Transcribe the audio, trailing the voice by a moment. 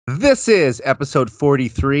This is episode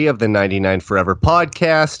 43 of the 99 Forever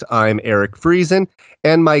podcast. I'm Eric Friesen,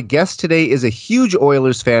 and my guest today is a huge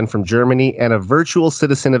Oilers fan from Germany and a virtual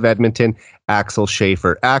citizen of Edmonton, Axel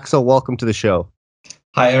Schaefer. Axel, welcome to the show.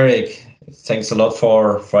 Hi, Eric. Thanks a lot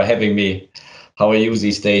for having me. How are you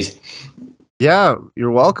these days? Yeah,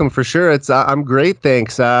 you're welcome for sure. I'm great,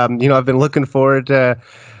 thanks. I've been looking forward to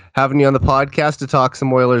having you on the podcast to talk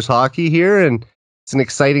some Oilers hockey here, and it's an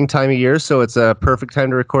exciting time of year, so it's a perfect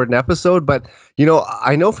time to record an episode. But,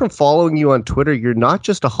 I know from following you on Twitter, you're not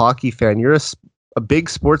just a hockey fan, you're a big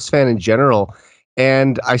sports fan in general.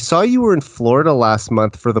 And I saw you were in Florida last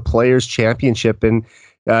month for the Players' Championship, and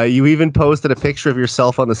you even posted a picture of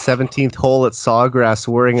yourself on the 17th hole at Sawgrass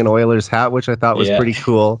wearing an Oilers hat, which I thought was pretty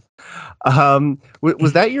cool.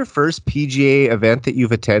 Was that your first PGA event that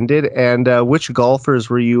you've attended? And which golfers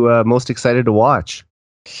were you most excited to watch?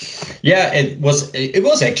 Yeah, it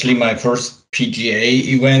was actually my first PGA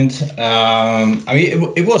event.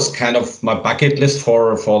 It was kind of my bucket list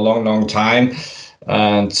for a long time.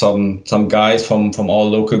 And some guys from our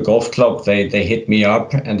local golf club, they hit me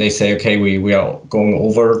up and they say, okay, we are going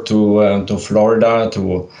over to Florida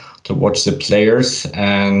to watch the Players.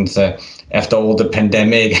 And after all the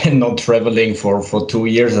pandemic and not traveling for 2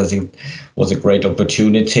 years, I think was a great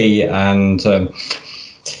opportunity. And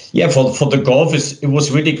for the golf, it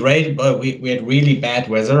was really great, but we had really bad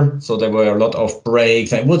weather. So there were a lot of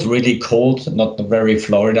breaks. It was really cold, not very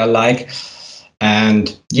Florida-like.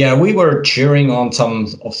 And we were cheering on some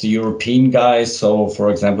of the European guys. So,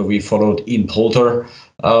 for example, we followed Ian Poulter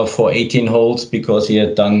for 18 holes because he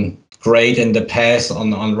had done great in the past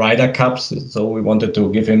on Ryder Cups. So we wanted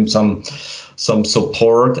to give him some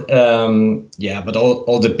support. But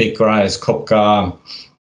all the big guys, Koepka,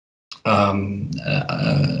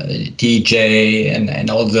 DJ, and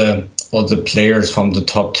all the players from the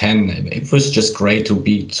top 10. It was just great to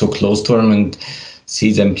be so close to them and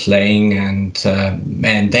see them playing. And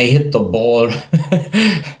they hit the ball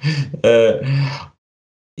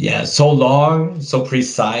so long, so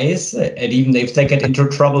precise, and even if they get into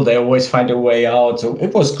trouble, they always find a way out. So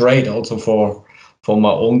it was great also for my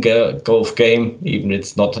own golf game, even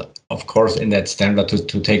it's not, of course, in that standard,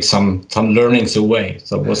 to take some learnings away.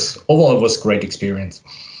 So it was great experience.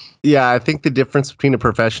 Yeah, I think the difference between a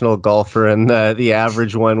professional golfer and the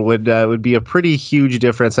average one would be a pretty huge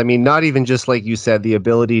difference. I mean, not even just like you said, the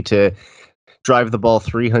ability to drive the ball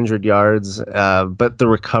 300 yards, but the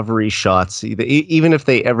recovery shots, even if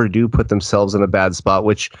they ever do put themselves in a bad spot,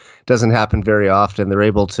 which doesn't happen very often, they're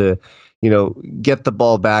able to, get the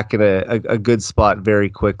ball back in a good spot very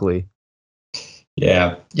quickly.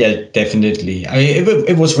 Yeah, definitely. I mean,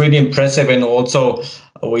 it was really impressive, and also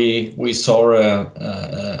we saw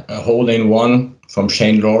a hole in one from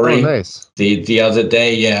Shane Lowry. Oh, nice. The other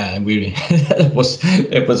day. Yeah, it was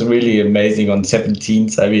really amazing on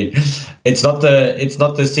 17th. I mean, it's not the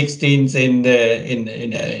 16th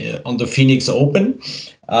on the Phoenix Open.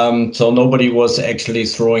 So nobody was actually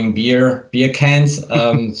throwing beer cans.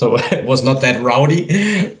 So it was not that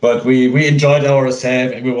rowdy, but we enjoyed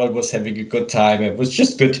ourselves. Everyone was having a good time. It was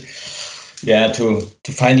just good, to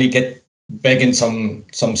finally get back in some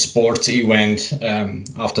sports event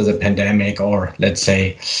after the pandemic, or let's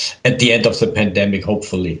say at the end of the pandemic,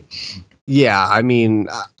 hopefully. Yeah, I mean,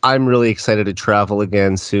 I'm really excited to travel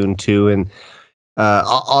again soon too, and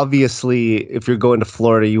obviously, if you're going to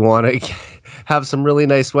Florida, you want to have some really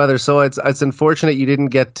nice weather. So it's unfortunate you didn't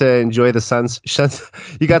get to enjoy the sun.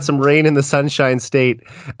 You got some rain in the Sunshine State.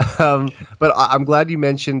 But I'm glad you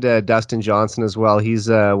mentioned Dustin Johnson as well. He's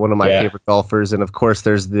one of my favorite golfers. And of course,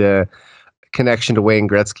 there's the connection to Wayne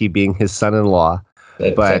Gretzky being his son-in-law.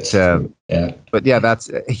 He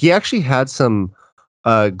actually had some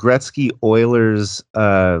Gretzky Oilers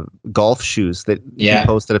golf shoes that he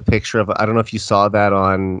posted a picture of. I don't know if you saw that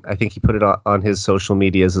I think he put it on his social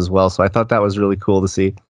medias as well. So I thought that was really cool to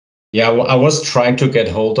see. Yeah, I was trying to get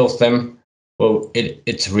hold of them. Well,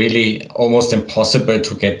 it's really almost impossible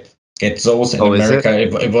to get those in America.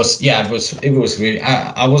 It was really,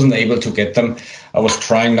 I wasn't able to get them. I was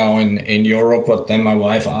trying now in Europe, but then my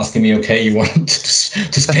wife asking me, okay, you want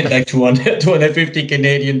to spend like 250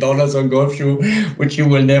 Canadian dollars on golf shoe, which you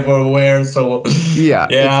will never wear. So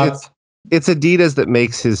it's Adidas that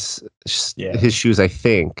makes his shoes, I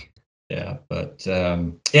think. Yeah, but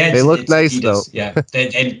they look nice Adidas, though. Yeah,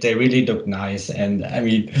 they really look nice, and I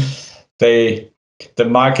mean, the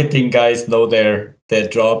marketing guys know their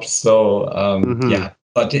jobs. So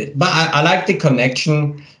But I like the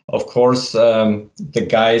connection of course, the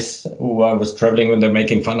guys who I was traveling with, they're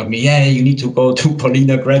making fun of me. Yeah, you need to go to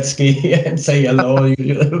Paulina Gretzky and say hello.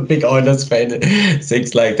 You're a big Oilers fan,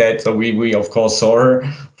 things like that. So we of course saw her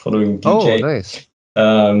following DJ. Oh, nice.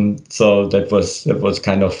 So that was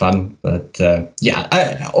kind of fun. But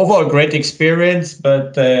overall great experience.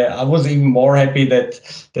 But I was even more happy that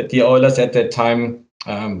the Oilers at that time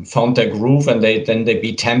found their groove, and they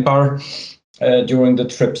beat Tampa during the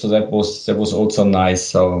trip. So that was also nice.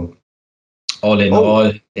 So all in all,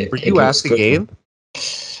 were you at the game?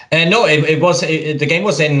 No, the game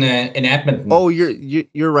was in Edmonton. Oh,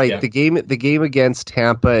 you're right. Yeah. The game against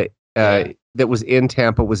Tampa that was in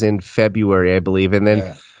Tampa was in February, I believe, and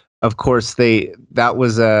then of course it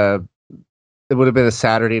would have been a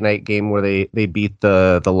Saturday night game where they beat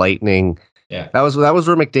the Lightning. Yeah, that was where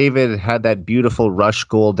McDavid had that beautiful rush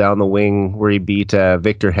goal down the wing where he beat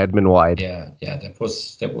Victor Hedman wide. Yeah, that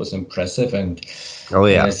was impressive, and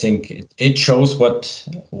I think it shows what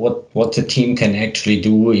the team can actually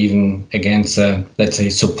do even against let's say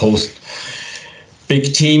supposed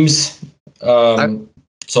big teams.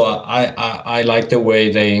 So I like the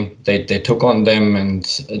way they took on them, and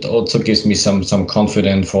it also gives me some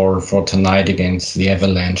confidence for tonight against the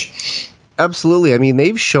Avalanche. Absolutely. I mean,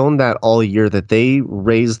 they've shown that all year that they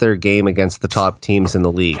raise their game against the top teams in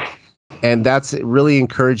the league. And that's really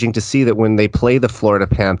encouraging to see that when they play the Florida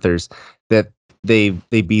Panthers, that they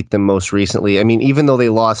beat them most recently. I mean, even though they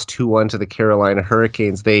lost 2-1 to the Carolina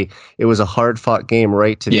Hurricanes, it was a hard-fought game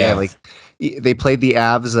right to the end. Like, they played the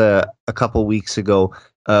Avs a couple weeks ago,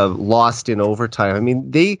 lost in overtime. I mean,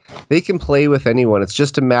 they can play with anyone. It's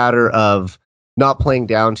just a matter of not playing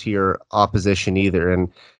down to your opposition either.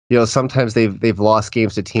 And sometimes they've lost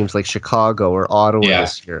games to teams like Chicago or Ottawa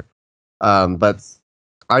this year. But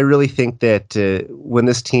I really think that when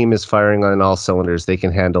this team is firing on all cylinders, they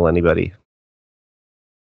can handle anybody.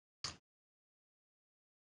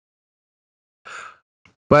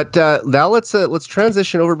 But now let's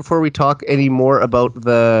transition over before we talk any more about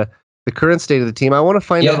the current state of the team. I want to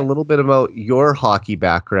find out a little bit about your hockey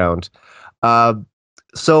background.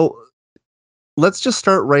 So let's just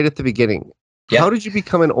start right at the beginning. Yeah. How did you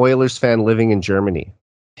become an Oilers fan living in Germany?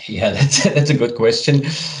 Yeah, that's a good question.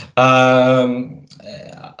 I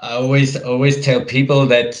always tell people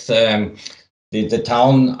that the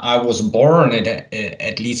town I was born in,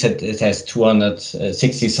 at least it has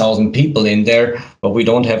 260,000 people in there, but we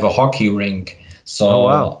don't have a hockey rink.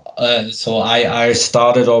 So so I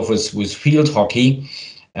started off with field hockey,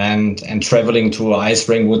 and traveling to an ice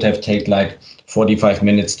rink would have taken like 45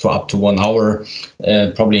 minutes to up to 1 hour.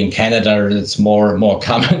 Probably in Canada, it's more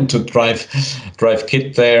common to drive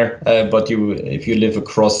kid there. But if you live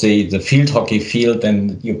across the field hockey field,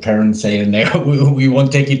 then your parents say, "No, we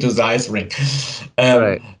won't take you to the ice rink."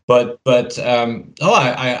 Right. But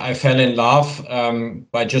I fell in love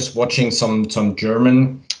by just watching some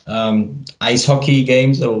German ice hockey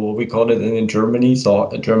games, or what we call it in Germany, so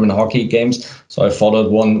German hockey games. So I followed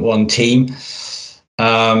one team.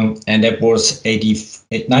 And that was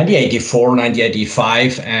 1984,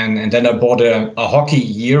 1985. And then I bought a hockey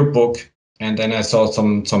yearbook. And then I saw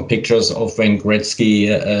some pictures of Wayne Gretzky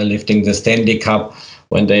lifting the Stanley Cup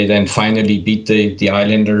when they then finally beat the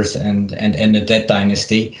Islanders and ended that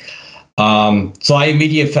dynasty. So I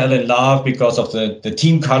immediately fell in love because of the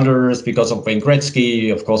team colors, because of Wayne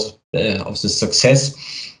Gretzky, of course, of the success.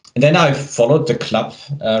 And then I followed the club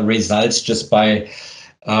results just by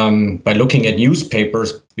looking at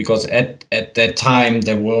newspapers, because at that time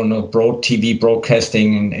there were no TV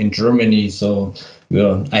broadcasting in Germany. So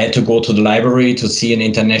I had to go to the library to see an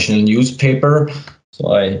international newspaper.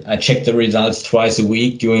 So I checked the results twice a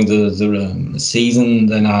week during the season.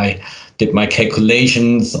 Then I did my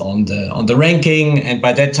calculations on the ranking, and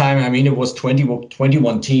by that time, I mean, it was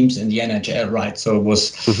 21 teams in the NHL, right? So it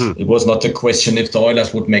was not a question if the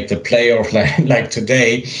Oilers would make the playoff like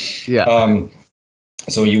today. Yeah.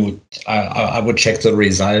 So I would check the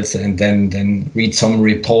results and then read some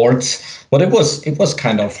reports. But it was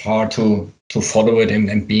kind of hard to follow it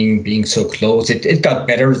and being so close. It got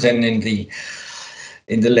better than in the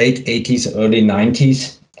late 80s, early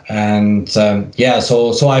 90s. And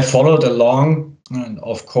so I followed along. And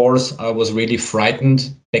of course, I was really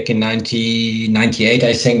frightened back in 1998,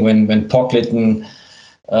 I think, when Puck Litton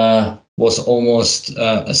was almost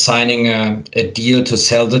signing a deal to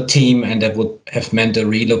sell the team, and that would have meant a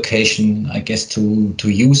relocation, I guess, to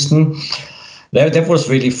Houston. That was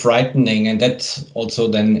really frightening, and that also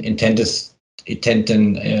then intensify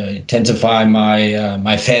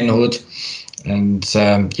my fanhood. And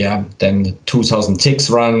then the 2006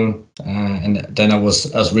 run, and then I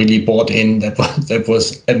was really bought in. That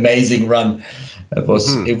was amazing run, It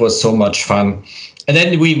was so much fun. And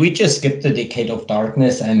then we just skipped the decade of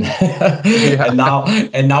darkness, and and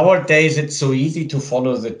nowadays it's so easy to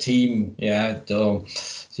follow the team. Yeah, so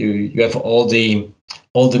you have all the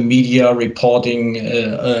media reporting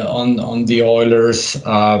on the Oilers,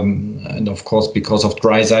 and of course because of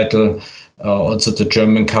Draisaitl, also the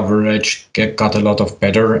German coverage got a lot of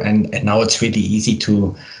better, and now it's really easy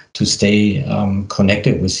to stay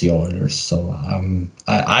connected with the Oilers. So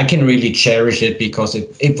I can really cherish it because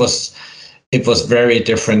it was very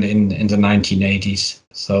different in the 1980s.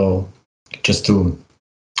 So just to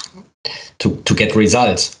get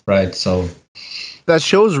results, right? So that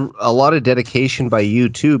shows a lot of dedication by you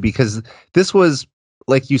too, because this was,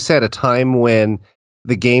 like you said, a time when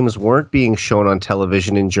the games weren't being shown on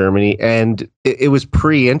television in Germany, and it was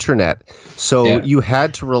pre-internet. So you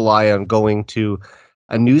had to rely on going to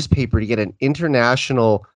a newspaper to get an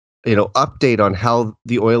international, update on how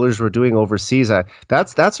the Oilers were doing overseas.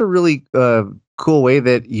 That's a really cool way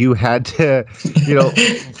that you had to,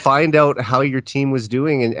 find out how your team was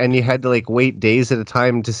doing, and you had to wait days at a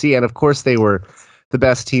time to see. And of course, they were the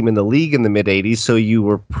best team in the league in the mid '80s, so you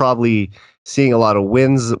were probably seeing a lot of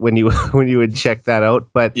wins when you would check that out.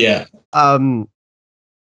 But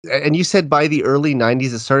and you said by the early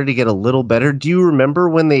 90s it started to get a little better. Do you remember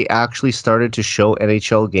when they actually started to show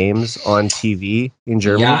NHL games on TV in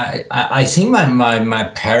Germany? Yeah, I think my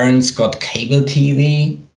parents got cable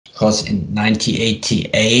TV because in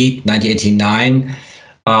 1988, 1989.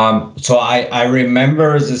 So I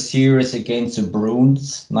remember the series against the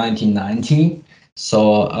Bruins, 1990.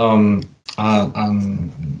 So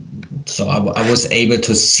so I was able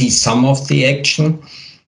to see some of the action.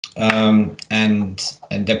 And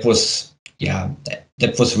that was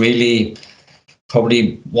really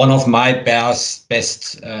probably one of my best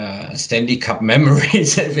Stanley Cup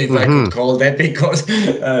memories, if I could call that, because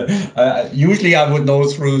usually I would know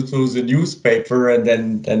through the newspaper and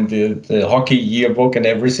then the hockey yearbook and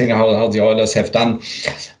everything how the Oilers have done.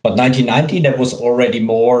 But 1990, there was already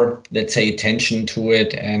more, let's say, attention to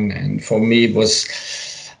it, and for me it was,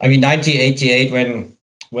 1988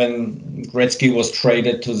 when Gretzky was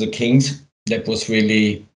traded to the Kings, that was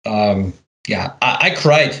really, I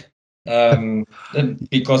cried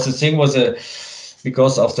because the thing was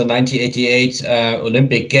because of the 1988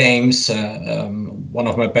 Olympic Games. One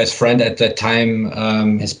of my best friends at that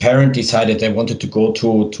time, his parents decided they wanted to go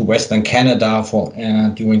to Western Canada for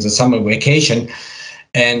during the summer vacation,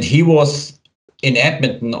 and he was in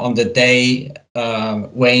Edmonton on the day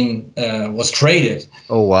Wayne was traded.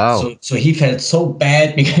 Oh wow! So he felt so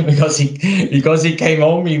bad because he came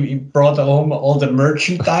home. He brought home all the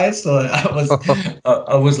merchandise. So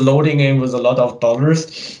I was loading him with a lot of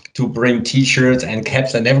dollars to bring T-shirts and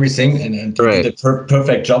caps and everything, and did a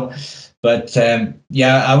perfect job. But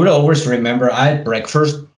I will always remember I had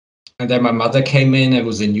breakfast, and then my mother came in. It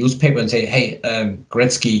was a newspaper and said, "Hey,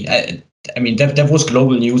 Gretzky." That was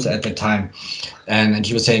global news at the time. And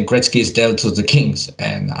she was saying Gretzky is dealt to the Kings.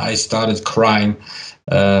 And I started crying.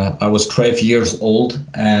 I was 12 years old,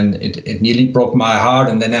 and it nearly broke my heart.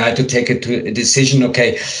 And then I had to take a decision.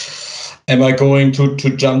 Okay, am I going to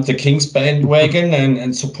jump the Kings bandwagon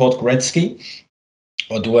and support Gretzky?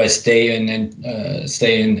 Or do I stay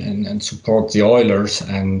and support the Oilers?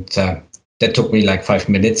 And that took me like 5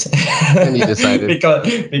 minutes. And you decided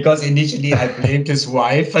because initially I blamed his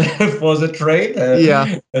wife for the trade.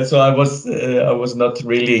 So I was not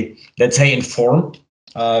really, let's say, informed.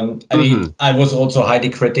 I was also highly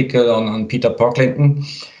critical on Peter Pocklington.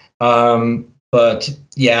 But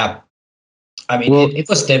it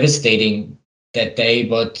was devastating that day.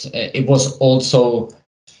 But it was also,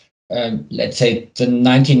 let's say, the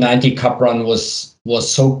 1990 Cup run was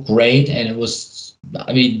so great, and it was,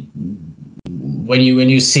 when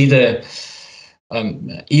you see the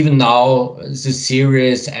even now the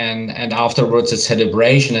series and afterwards the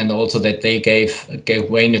celebration, and also that they gave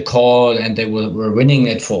Wayne a call and they were winning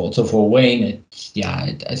it for Wayne.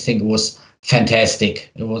 I think it was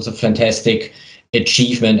fantastic. It was a fantastic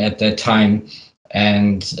achievement at that time,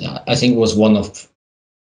 and I think it was one of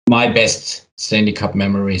my best Stanley Cup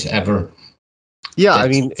memories ever.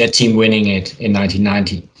 That team winning it in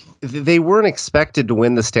 1990. They weren't expected to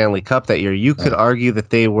win the Stanley Cup that year. You could argue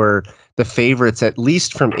that they were the favorites at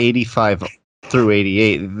least from 85 through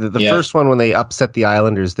 88. The first one, when they upset the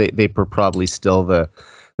Islanders, they were probably still the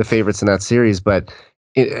favorites in that series. But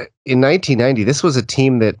in 1990, this was a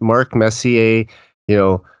team that Mark Messier,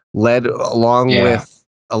 led along with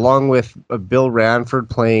along with Bill Ranford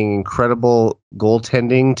playing incredible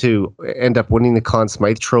goaltending to end up winning the Conn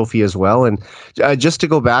Smythe Trophy as well. And just to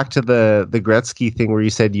go back to the Gretzky thing where you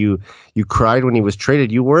said you cried when he was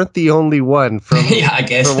traded, you weren't the only one. From yeah, I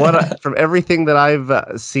guess from everything that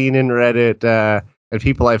I've seen in Reddit and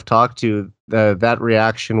people I've talked to, that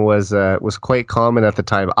reaction was quite common at the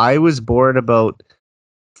time. I was born about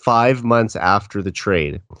 5 months after the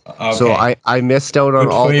trade. Okay. So I missed out on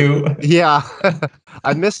Good all for you. Yeah.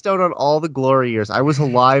 I missed out on all the glory years. I was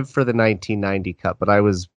alive for the 1990 Cup, but I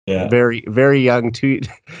was very, very young, too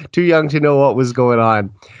young to know what was going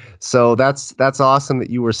on. So that's awesome that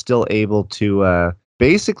you were still able to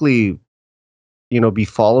basically, be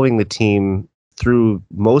following the team through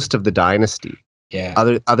most of the dynasty. Yeah.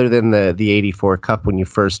 Other than the 84 Cup when you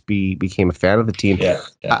first became a fan of the team. Yeah.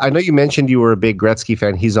 I know you mentioned you were a big Gretzky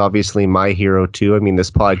fan. He's obviously my hero too. I mean,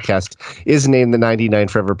 this podcast is named the 99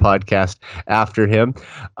 Forever podcast after him.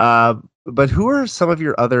 But who are some of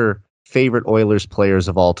your other favorite Oilers players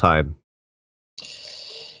of all time?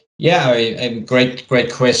 Yeah, a great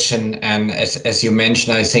question. And as you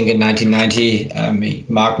mentioned, I think in 1990,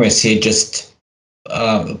 Mark Messier just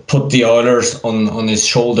put the Oilers on his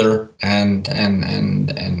shoulder and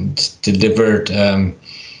delivered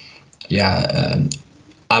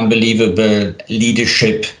unbelievable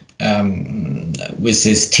leadership with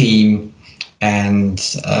his team,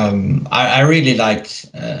 and I really liked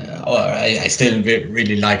I still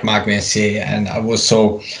really like Mark Messier, and I was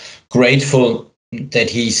so grateful that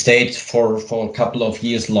he stayed for a couple of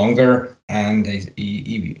years longer, and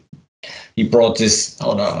he brought this,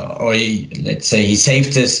 let's say he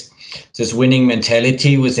saved this winning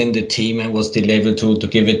mentality within the team and was still able to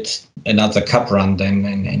give it another cup run then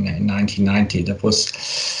in 1990. That was,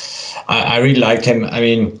 I really liked him. I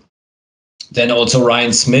mean, then also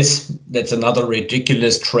Ryan Smith, that's another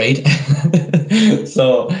ridiculous trade.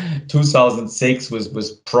 So 2006 was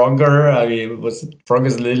Pronger. I mean,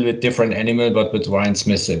 Pronger's a little bit different animal, but with Ryan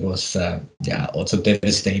Smith, it was also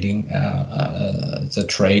devastating, the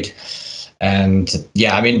trade. And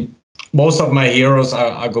I mean, most of my heroes,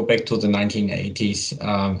 I go back to the 1980s.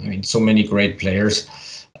 I mean, so many great players.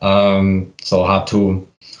 So hard to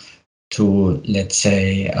let's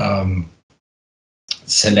say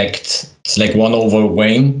select one over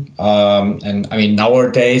Wayne. And I mean,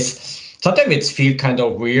 nowadays, sometimes it feels kind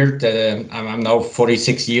of weird that I'm now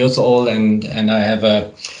 46 years old and I have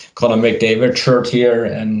a Connor McDavid shirt here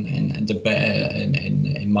and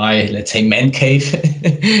in my, let's say, man cave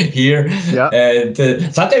here. Yeah. And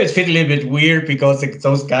sometimes it feels a little bit weird because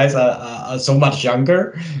those guys are so much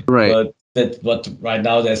younger. Right. But right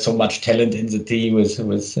now there's so much talent in the team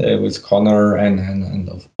with Connor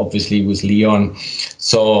and obviously with Leon.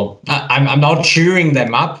 So I'm now cheering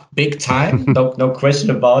them up big time. No question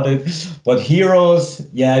about it. But heroes,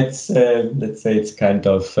 it's let's say it's kind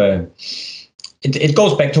of. It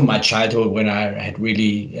goes back to my childhood when I had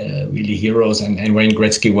really heroes, and Wayne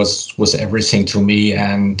Gretzky was everything to me,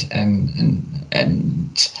 and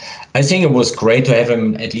I think it was great to have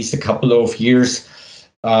him at least a couple of years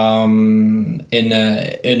in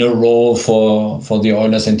a role for the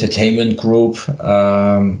Oilers Entertainment Group.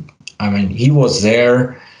 I mean, he was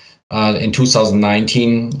there in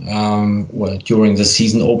 2019 during the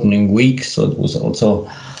season opening week, so it was also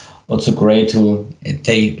great to at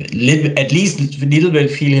least a little bit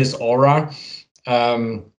feel his aura.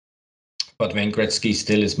 But Wayne Gretzky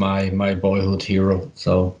still is my boyhood hero.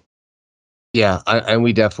 So yeah, and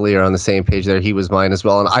we definitely are on the same page there. He was mine as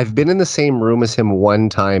well, and I've been in the same room as him one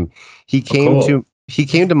time. He came to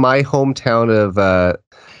my hometown of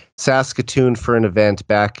Saskatoon for an event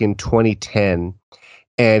back in 2010,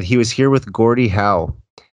 and he was here with Gordie Howe,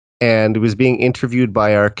 and was being interviewed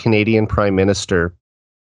by our Canadian Prime Minister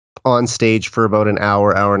on stage for about an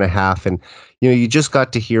hour and a half, and you just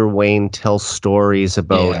got to hear Wayne tell stories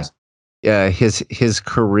about his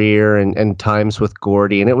career and times with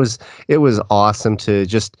Gordie, and it was awesome to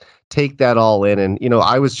just take that all in. And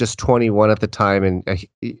I was just 21 at the time, and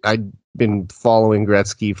I'd been following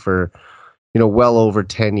Gretzky for well over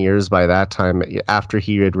 10 years by that time after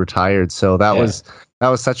he had retired. So that was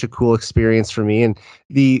such a cool experience for me. And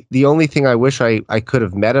the only thing I wish I could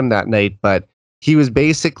have met him that night, but he was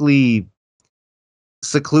basically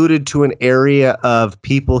secluded to an area of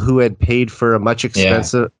people who had paid for a much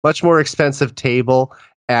more expensive table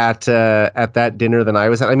at that dinner than I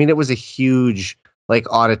was at. I mean, it was a huge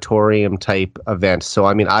auditorium type event. So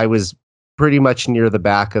I mean, I was pretty much near the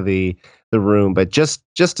back of the room, but just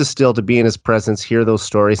to be in his presence, hear those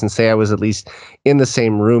stories, and say I was at least in the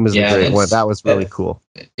same room as the great one. That was really cool.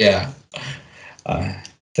 Yeah.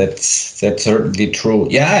 That's certainly true.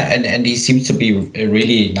 Yeah, and he seems to be a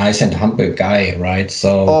really nice and humble guy, right?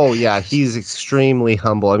 So Oh yeah, he's extremely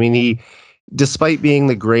humble. I mean, despite being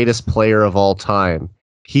the greatest player of all time,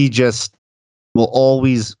 he just will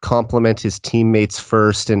always compliment his teammates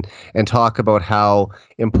first and talk about how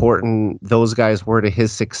important those guys were to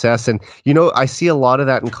his success. And I see a lot of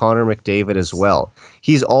that in Connor McDavid as well.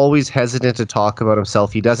 He's always hesitant to talk about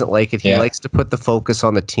himself. He doesn't like it. He likes to put the focus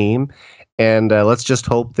on the team. And let's just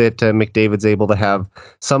hope that McDavid's able to have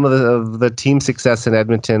some of the team success in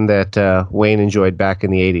Edmonton that Wayne enjoyed back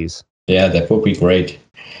in the 80s. Yeah, that would be great.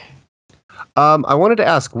 I wanted to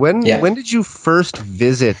ask, when did you first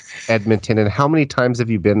visit Edmonton, and how many times have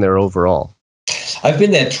you been there overall? I've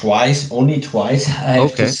been there only twice, I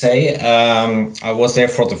have to say. I was there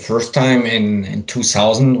for the first time in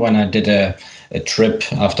 2000 when I did a trip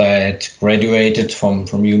after I had graduated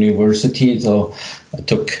from university. So I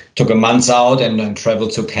took a month out and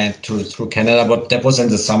traveled through Canada, but that was in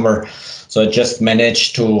the summer. So I just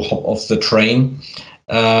managed to hop off the train.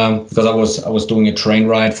 Because I was doing a train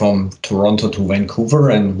ride from Toronto to Vancouver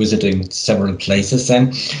and visiting several places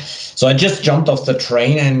then. So I just jumped off the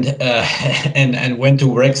train and went to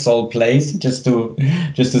Rexall Place just to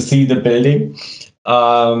see the building.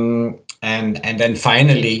 And then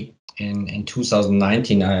finally in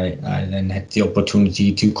 2019 I then had the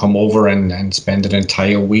opportunity to come over and spend an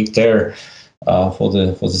entire week there for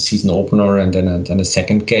the season opener and then a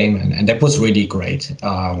second game, and that was really great.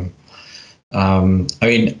 When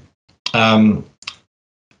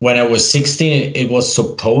I was 16, it was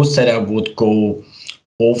supposed that I would go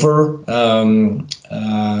over and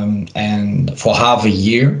for half a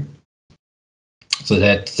year. So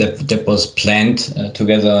that was planned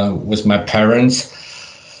together with my parents.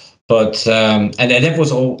 But and that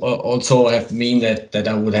was also have mean that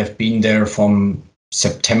I would have been there from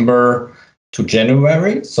September to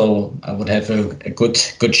January. So I would have a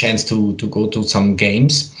good chance to go to some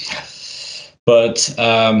games. But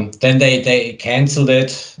then they canceled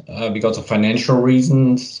it because of financial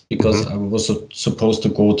reasons, because I was supposed to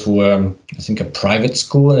go to, I think, a private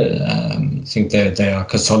school. I think there are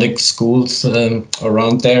Catholic schools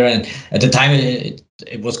around there. And at the time, it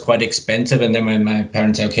was quite expensive. And then my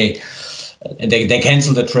parents said, okay, they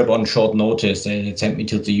canceled the trip on short notice. They sent me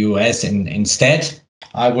to the US instead.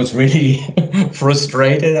 I was really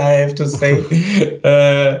frustrated, I have to say.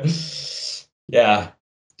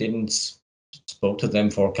 Didn't spoke to them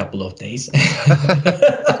for a couple of days.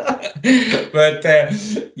 But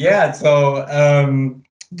so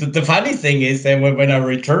the funny thing is that when I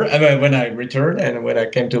returned and when I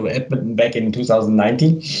came to Edmonton back in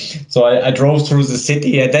 2019, so I drove through the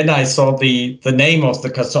city and then I saw the name of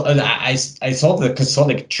the I saw the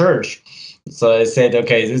Catholic Church. So I said,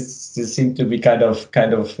 okay, this seemed to be kind of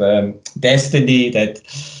destiny, that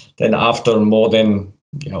then after more than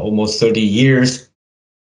almost 30 years,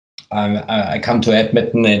 I come to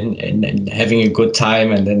Edmonton and having a good time,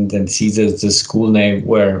 and then see the school name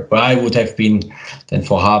where I would have been then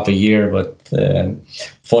for half a year, but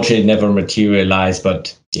fortunately never materialized.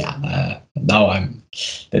 But now I'm,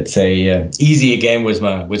 let's say, easy again with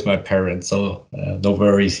my parents, so no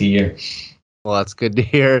worries here. Well, that's good to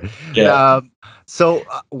hear. Yeah. So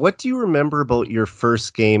what do you remember about your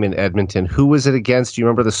first game in Edmonton? Who was it against? Do you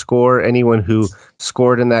remember the score? Anyone who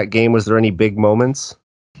scored in that game? Was there any big moments?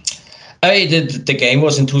 The game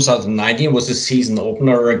was in 2019. It was a season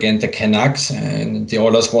opener against the Canucks, and the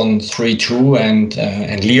Oilers won 3-2,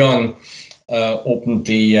 and Leon opened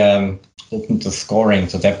the scoring.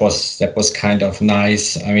 So that was kind of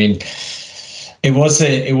nice. I mean, it was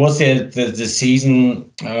the season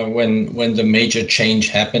when the major change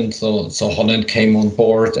happened. So Holland came on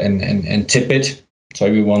board and Tippett. So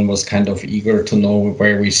everyone was kind of eager to know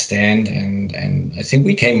where we stand, and I think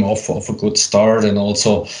we came off of a good start. And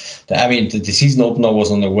also, the season opener was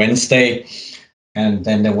on a Wednesday, and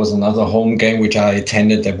then there was another home game which I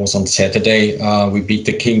attended that was on Saturday. We beat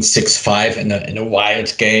the Kings 6-5 in a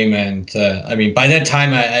wild game, and by that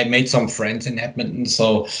time I made some friends in Edmonton,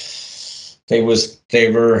 so they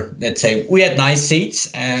were, let's say, we had nice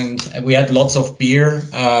seats and we had lots of beer.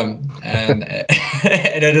 And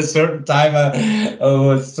at a certain time,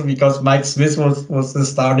 was because Mike Smith was the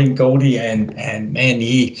starting goalie, and man,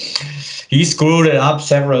 he screwed it up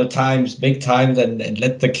several times, big time, and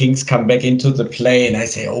let the Kings come back into the play. And I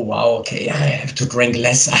say, oh wow, okay, I have to drink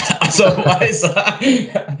less, otherwise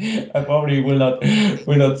I probably will not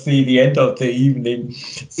see the end of the evening.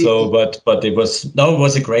 So, but it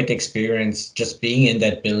was a great experience just being in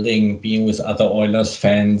that building, being with other Oilers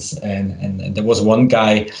fans, and there was one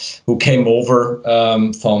guy who came over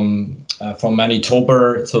from from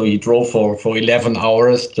Manitoba, so he drove for 11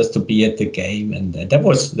 hours just to be at the game, and that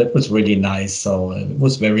was really nice. So it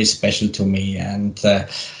was very special to me. And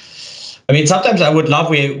I mean, sometimes I would love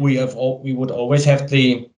we would always have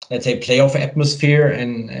the, let's say, playoff atmosphere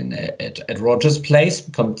and at Rogers Place,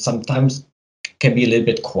 because sometimes it can be a little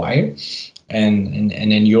bit quiet. And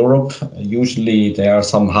in Europe, usually there are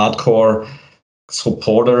some hardcore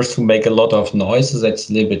supporters who make a lot of noise. So that's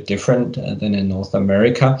a little bit different than in North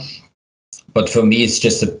America. But for me, it's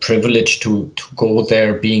just a privilege to go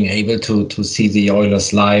there, being able to see the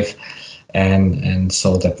Oilers live, and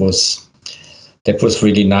so that was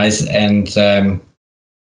really nice. And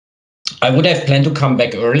I would have planned to come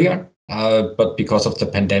back earlier, but because of the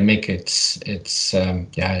pandemic, it's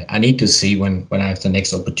I need to see when I have the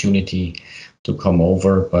next opportunity to come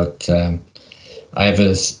over. But I have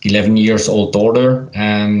a 11-year-old daughter,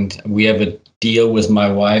 and we have a deal with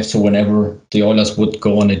my wife. So whenever the Oilers would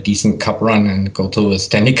go on a decent cup run and go to a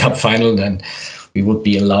Stanley Cup final, then we would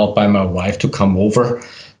be allowed by my wife to come over.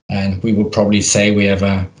 And we would probably say we have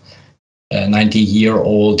a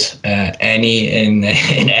 90-year-old Annie in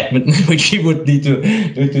Edmonton, which she would need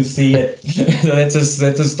to see it. So that's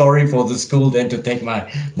a story for the school then, to take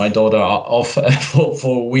my daughter off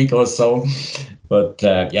for a week or so. But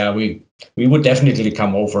we would definitely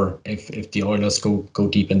come over if the Oilers go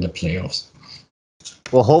deep in the playoffs.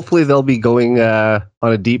 Well, hopefully they'll be going on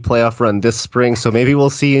a deep playoff run this spring, so maybe we'll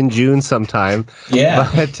see in June sometime.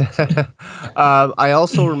 Yeah. But I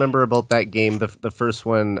also remember about that game, the first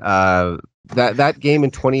one. That game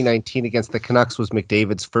in 2019 against the Canucks was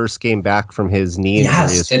McDavid's first game back from his knee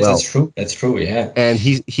injury as well. That's true. That's true. Yeah. And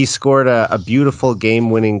he scored a beautiful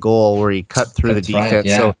game-winning goal where he cut through the defense. Right.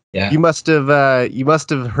 Yeah. So yeah. you must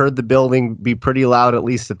have heard the building be pretty loud, at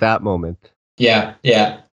least at that moment. Yeah.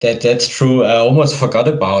 Yeah. That's true. I almost forgot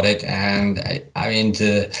about it. And I mean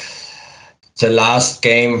the last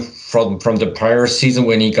game from the prior season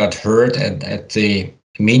when he got hurt at the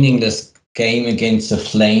meaningless game against the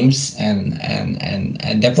Flames, and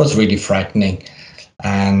that was really frightening.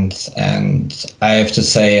 And I have to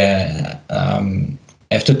say, I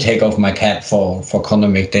have to take off my cap for Connor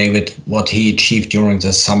McDavid, what he achieved during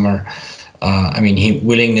the summer. I mean, his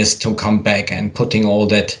willingness to come back and putting all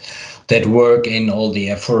that work in, all the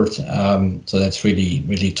effort. So that's really,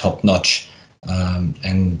 really top notch.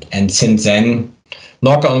 And since then,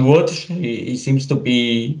 knock on wood, he seems to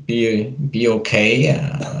be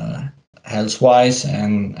okay health wise,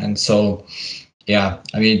 and so yeah.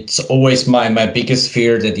 I mean, it's always my biggest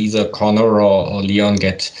fear that either Connor or Leon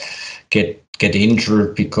get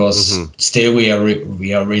injured, because still we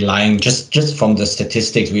are relying just from the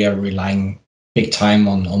statistics, we are relying big time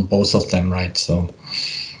on both of them, right? So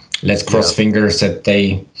let's cross fingers that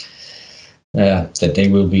they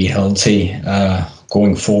will be healthy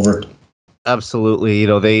going forward. Absolutely. You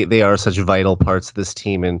know, they are such vital parts of this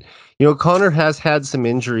team. And, you know, Connor has had some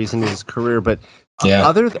injuries in his career, but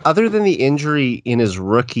other than the injury in his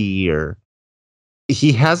rookie year,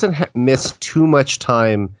 he hasn't missed too much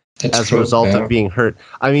time as a result of being hurt.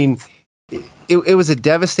 I mean, it was a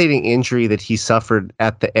devastating injury that he suffered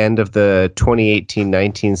at the end of the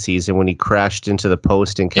 2018-19 season when he crashed into the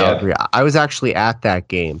post in Calgary. Yeah. I was actually at that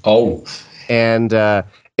game. Oh. And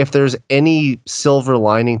if there's any silver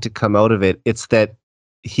lining to come out of it, it's that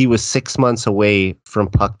he was 6 months away from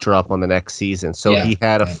puck drop on the next season. So he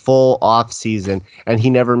had a full off season, and he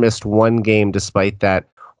never missed one game despite that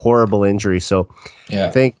horrible injury. So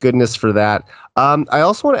thank goodness for that. I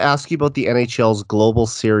also want to ask you about the NHL's Global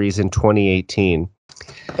Series in 2018,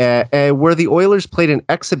 where the Oilers played an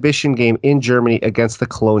exhibition game in Germany against the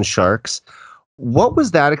Cologne Sharks. What was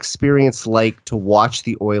that experience like to watch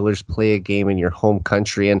the Oilers play a game in your home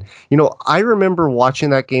country? And, you know, I remember watching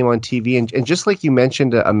that game on TV, and just like you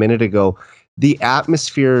mentioned a minute ago, the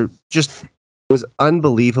atmosphere just was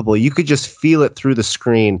unbelievable. You could just feel it through the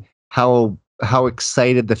screen, how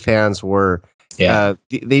excited the fans were. Yeah.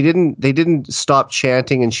 They didn't stop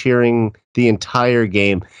chanting and cheering the entire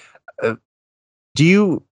game.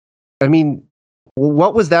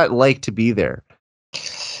 What was that like to be there?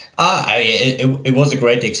 It was a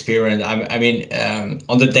great experience. I mean,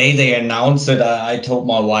 on the day they announced it, I told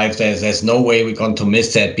my wife there's no way we're going to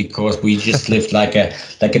miss that, because we just lived like a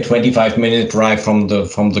 25-minute drive from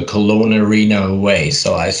the Cologne arena away.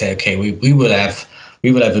 So I said, okay, we will have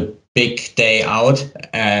a big day out,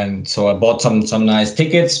 and so I bought some nice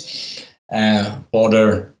tickets. Bought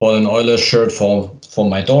an Oilers shirt for for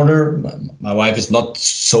my daughter. My wife is not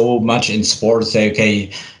so much in sports. Say, okay,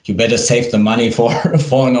 you better save the money for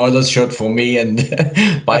an Oilers shirt for me and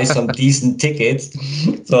buy some decent tickets.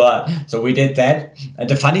 So we did that. And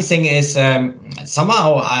the funny thing is,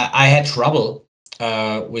 somehow I had trouble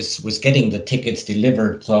with getting the tickets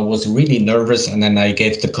delivered. So I was really nervous, and then I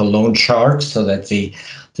gave the Cologne Sharks, so that the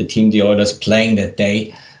team the Oilers playing that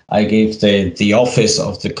day, I gave the office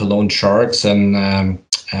of the Cologne Sharks and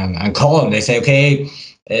call them. They say, okay,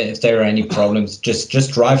 if there are any problems,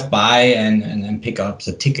 just drive by and pick up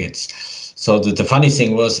the tickets. So the funny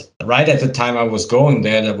thing was, right at the time I was going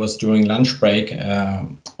there, that was during lunch break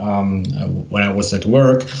when I was at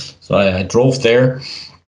work. So I drove there.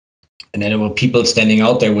 And then there were people standing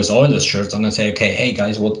out there with Oilers shirts, and I say, "Okay, hey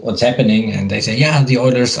guys, what's happening?" And they say, "Yeah, the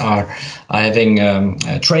Oilers are having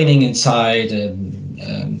training inside.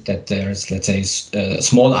 That there's, let's say, a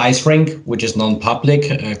small ice rink, which is non-public,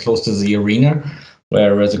 close to the arena,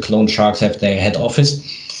 where the Cologne Sharks have their head office."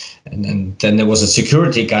 And then there was a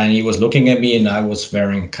security guy, and he was looking at me, and I was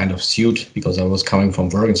wearing kind of suit because I was coming from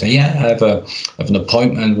work, and say, "Yeah, I have an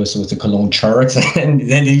appointment with the Cologne Sharks." And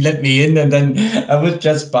then he let me in, and then I was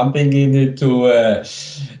just bumping into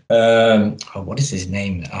what is his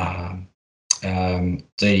name? The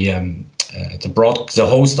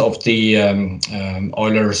host of the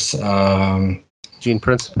Oilers. Gene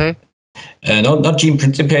Principe? No, not Gene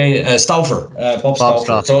Principe, Stauffer, Bob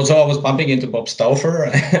Stauffer. So I was bumping into Bob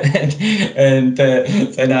Stauffer, and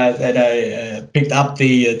then I picked up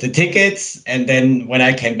the tickets. And then when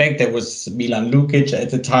I came back, there was Milan Lukic at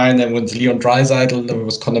the time, there was Leon Draisaitl, there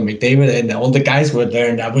was Connor McDavid, and all the guys were there.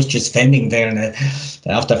 And I was just standing there. And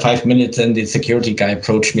after 5 minutes, and the security guy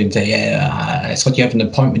approached me and said, "Yeah, I thought you have an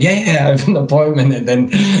appointment." Yeah, I have an appointment. And then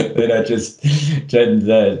I just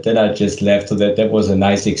left. So that was a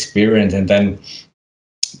nice experience. And then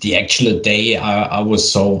the actual day, I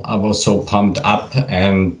was so pumped up,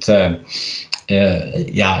 and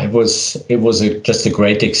it was just a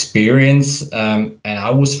great experience, and I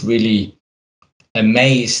was really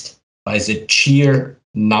amazed by the sheer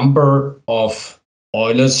number of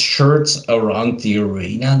Oilers shirts around the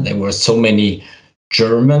arena. There were so many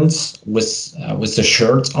Germans with the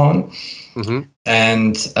shirts on,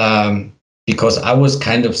 and because I was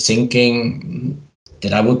kind of thinking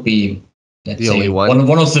that I would be, let's say, one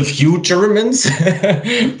of the few Germans,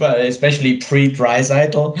 but especially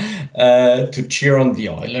pre-Draisaitl, to cheer on the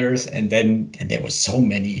Oilers, and there were so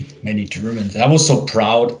many Germans. I was so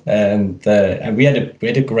proud, and we had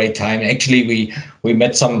a great time. Actually, we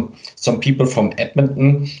met some people from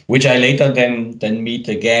Edmonton, which I later then meet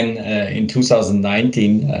again in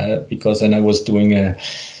 2019, because then I was doing a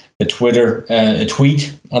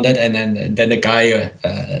tweet on that, and then a guy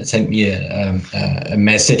sent me a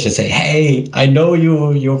message to say, "Hey, I know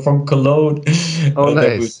you're from Cologne." Oh,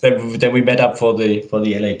 nice. Then we met up for the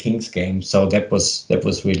LA Kings game, so that was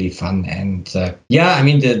really fun. And I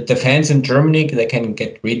mean, the fans in Germany, they can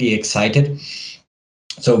get really excited.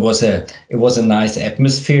 So it was a nice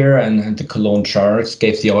atmosphere, and the Cologne Sharks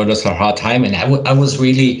gave the Oilers a hard time, and I was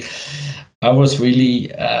really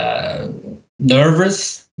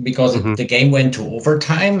nervous, because the game went to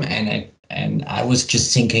overtime, and I was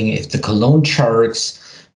just thinking, if the Cologne Sharks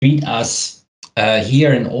beat us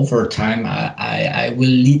here in overtime, I will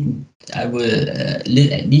need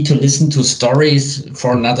to listen to stories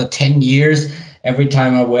for another 10 years every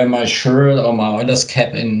time I wear my shirt or my Oilers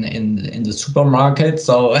cap in the supermarket.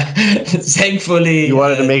 So thankfully, you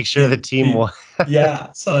wanted to make sure the team won.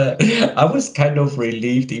 Yeah, so I was kind of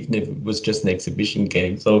relieved, even if it was just an exhibition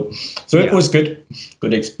game. So it was good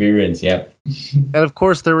experience, yeah. And of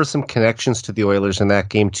course, there were some connections to the Oilers in that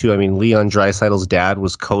game too. I mean, Leon Draisaitl's dad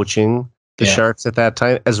was coaching the Sharks at that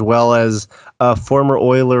time, as well as former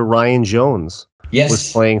Oiler Ryan Jones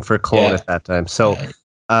was playing for Cologne at that time. So,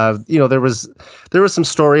 there was some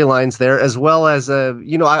storylines there, as well as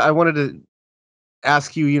I wanted to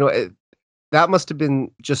ask you, that must have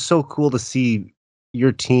been just so cool to see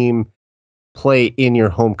your team play in your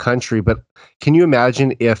home country. But can you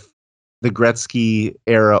imagine if the Gretzky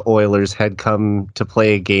era Oilers had come to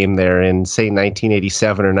play a game there in, say,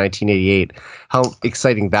 1987 or 1988? How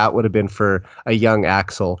exciting that would have been for a young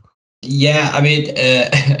Axel. Yeah, I mean,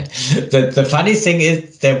 the funny thing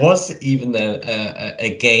is, there was even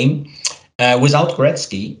a game without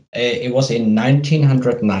Gretzky. It was in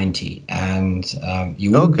 1990, and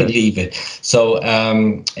you wouldn't believe it. So,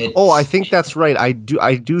 I think that's right. I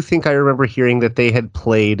do think I remember hearing that they had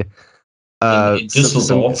played in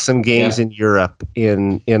some games in Europe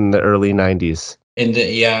in the early 90s.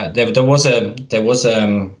 There was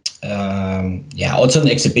also an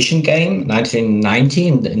exhibition game, 1990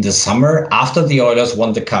 in the summer after the Oilers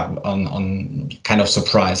won the cup on kind of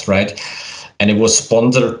surprise, right? And it was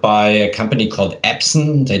sponsored by a company called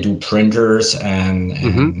Epson. They do printers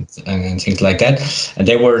and things like that. And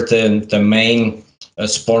they were the main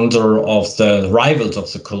sponsor of the rivals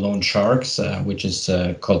of the Cologne Sharks, which is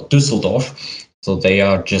called Düsseldorf. So they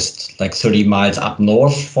are just like 30 miles up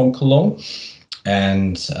north from Cologne,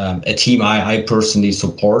 and a team I personally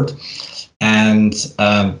support. And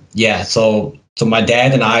so my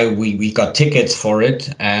dad and I we got tickets for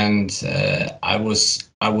it, and I was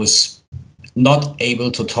not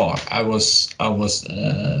able to talk. I was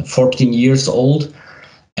 14 years old,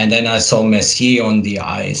 and then I saw Messier on the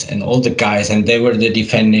ice and all the guys, and they were the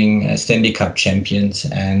defending Stanley Cup champions,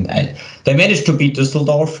 and they managed to beat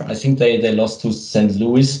Düsseldorf. I think they lost to St.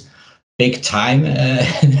 Louis big time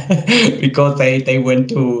because they went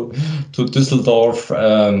to Düsseldorf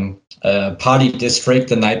party district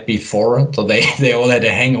the night before, so they all had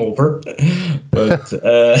a hangover. But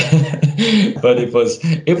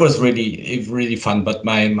it was really fun. But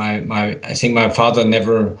my I think my father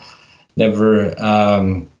never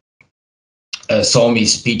saw me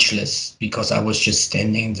speechless, because I was just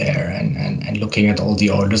standing there and looking at all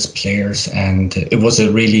the Oilers players, and it was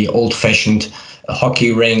a really old-fashioned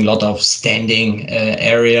hockey ring, lot of standing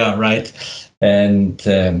area, right? And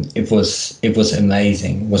it was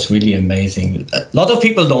amazing. It was really amazing. A lot of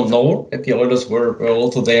people don't know that the Oilers were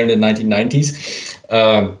also there in the 1990s,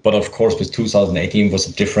 but of course, with 2018 was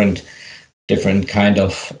a different kind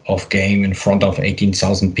of game in front of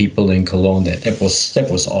 18,000 people in Cologne. That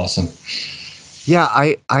was awesome. Yeah,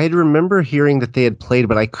 I remember hearing that they had played,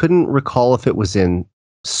 but I couldn't recall if it was in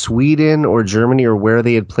Sweden or Germany or where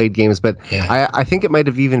they had played games. But yeah. I think it might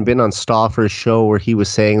have even been on Stauffer's show where he was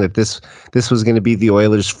saying that this was going to be the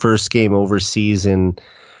Oilers' first game overseas in,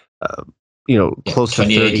 close to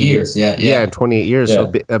 30 years. Yeah, 28 years. Yeah.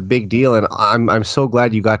 So a big deal. And I'm so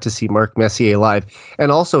glad you got to see Mark Messier live.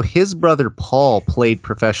 And also his brother Paul played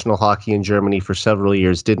professional hockey in Germany for several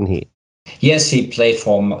years, didn't he? Yes, he played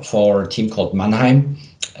for a team called Mannheim,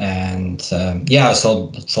 and I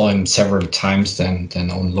saw him several times then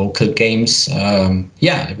on local games.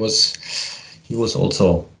 He was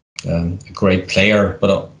also a great player,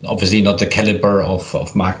 but obviously not the caliber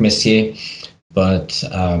of Mark Messier. But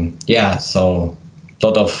so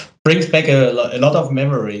brings back a lot of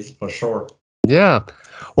memories for sure. Yeah,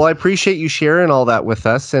 well, I appreciate you sharing all that with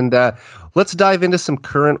us, and let's dive into some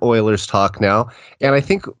current Oilers talk now. And I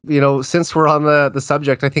think, since we're on the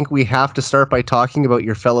subject, I think we have to start by talking about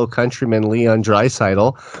your fellow countryman, Leon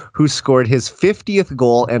Draisaitl, who scored his 50th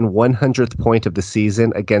goal and 100th point of the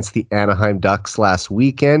season against the Anaheim Ducks last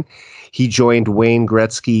weekend. He joined Wayne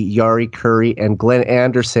Gretzky, Jari Kurri, and Glenn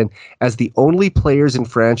Anderson as the only players in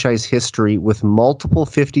franchise history with multiple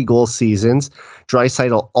 50-goal seasons.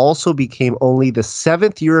 Draisaitl also became only the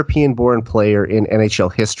 7th European-born player in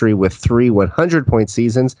NHL history with 3 100-point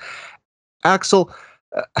seasons. Axel,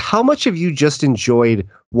 how much have you just enjoyed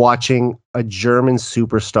watching a German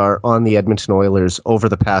superstar on the Edmonton Oilers over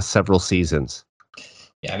the past several seasons?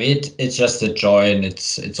 Yeah, I mean, it's just a joy, and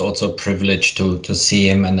it's also a privilege to see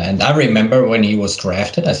him. And I remember when he was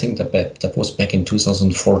drafted, I think that was back in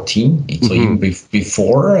 2014, so even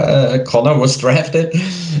before Connor was drafted.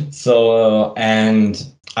 So, and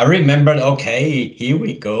I remembered, okay, here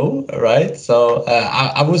we go, right? So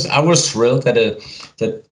I was thrilled that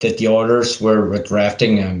the Oilers were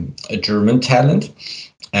drafting a German talent.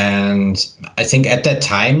 And I think at that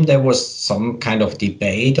time there was some kind of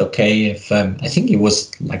debate. Okay, if I think he was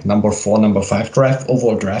like number 4, number 5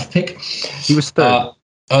 overall draft pick. He was third.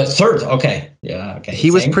 Third. Okay. Yeah. Okay.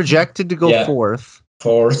 He was projected to go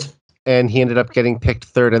fourth. And he ended up getting picked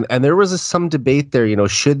third. And there was some debate there.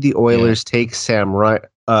 Should the Oilers take Sam Reinhart?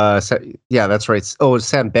 That's right. Oh,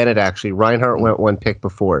 Sam Bennett actually. Reinhart went one pick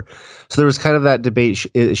before, so there was kind of that debate.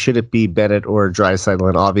 Should it be Bennett or Draisaitl?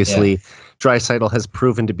 And obviously, Draisaitl has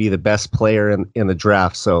proven to be the best player in the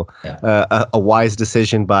draft. So a wise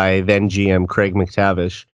decision by then GM Craig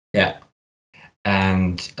McTavish. Yeah,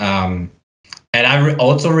 and I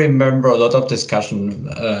also remember a lot of discussion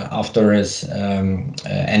after his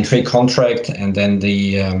entry contract, and then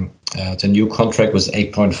the new contract was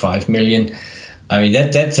 $8.5 million. I mean,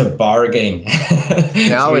 that's a bargain.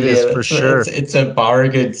 Now it is for sure. It's a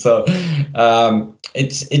bargain. So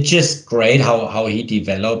it's just great how he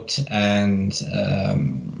developed, and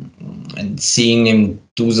seeing him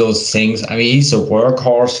do those things. I mean, he's a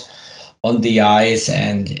workhorse on the ice,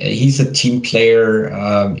 and he's a team player.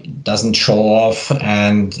 Doesn't show off,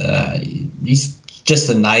 and he's just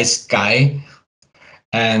a nice guy.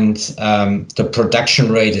 and the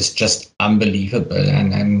production rate is just unbelievable.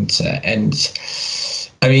 And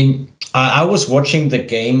I mean, I was watching the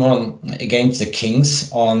game against the Kings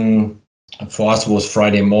for us it was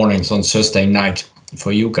Friday mornings, on Thursday night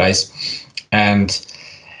for you guys, and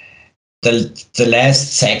the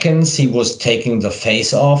last seconds he was taking the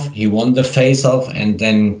face off. He won the face off, and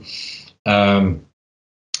then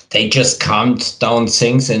they just calmed down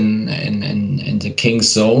things in the King's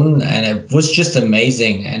zone, and it was just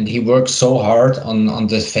amazing. And he worked so hard on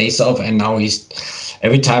the face off, and now he's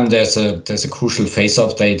every time there's a crucial face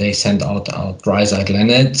off, they send out Draisaitl,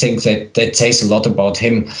 and I think that says a lot about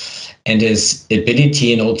him and his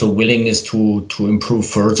ability and also willingness to improve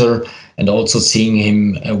further, and also seeing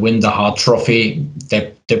him win the Hart Trophy.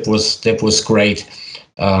 That was great.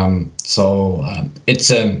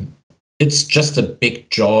 It's just a big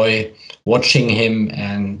joy watching him,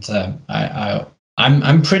 and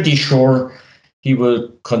I'm pretty sure he will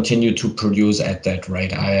continue to produce at that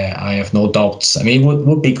rate. I have no doubts. I mean, it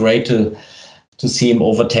would be great to see him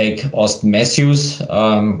overtake Austin Matthews.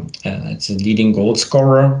 It's a leading goal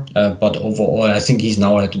scorer, but overall, I think he's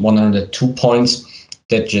now at 102 points.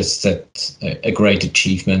 That's a great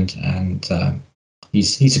achievement, and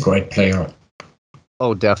he's a great player.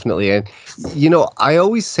 Oh, definitely. And, you know, I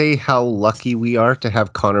always say how lucky we are to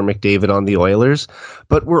have Connor McDavid on the Oilers,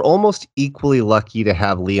 but we're almost equally lucky to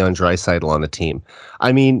have Leon Draisaitl on the team.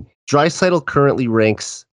 I mean, Draisaitl currently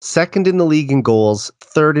ranks second in the league in goals,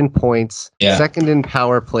 third in points, second in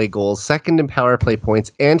power play goals, second in power play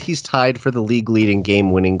points, and he's tied for the league leading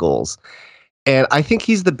game-winning goals. And I think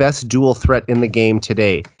he's the best dual threat in the game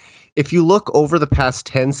today. If you look over the past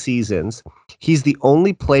 10 seasons, he's the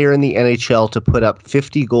only player in the NHL to put up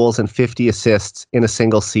 50 goals and 50 assists in a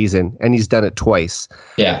single season, and he's done it twice.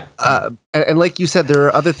 Yeah. And like you said, there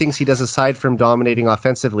are other things he does aside from dominating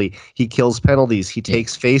offensively. He kills penalties. He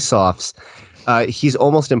takes face-offs. He's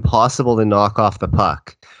almost impossible to knock off the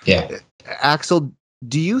puck. Yeah. Axel,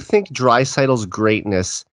 do you think Draisaitl's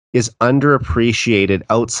greatness is underappreciated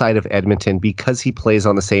outside of Edmonton because he plays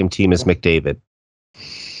on the same team as McDavid?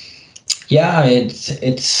 Yeah,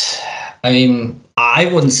 it's. I mean, I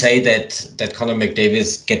wouldn't say that Connor McDavid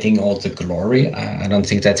is getting all the glory. I don't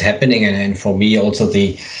think that's happening. And for me, also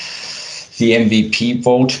the MVP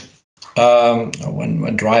vote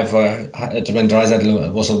when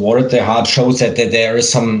Draisaitl was awarded the Hart shows that there is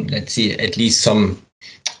some, let's see, at least some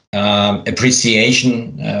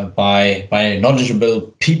appreciation by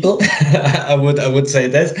knowledgeable people. I would say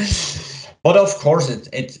that. But of course,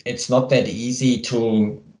 it's not that easy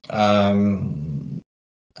to. I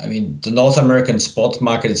mean, the North American sports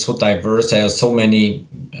market is so diverse. There are so many,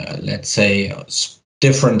 let's say,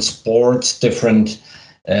 different sports, different,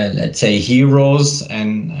 let's say, heroes,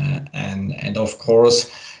 and of course,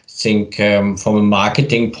 I think from a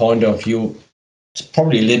marketing point of view, it's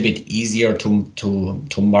probably a little bit easier to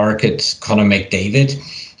market Connor McDavid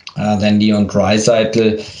than Leon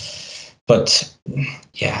Draisaitl. But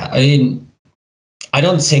yeah, I mean, I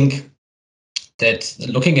don't think that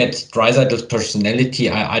looking at Draisaitl's personality,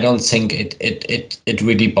 I don't think it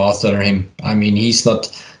really bothered him. I mean, he's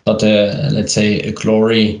not a, let's say, a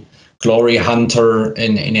glory hunter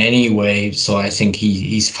in any way. So I think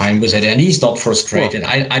he's fine with it, and he's not frustrated.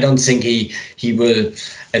 Well, I don't think he will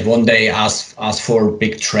at one day ask for a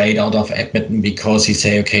big trade out of Edmonton because he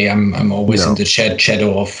say, okay, I'm always in the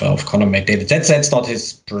shadow of Connor McDavid. That's not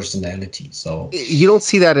his personality. So you don't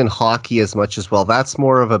see that in hockey as much as well. That's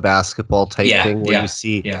more of a basketball type thing where you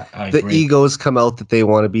see the egos come out that they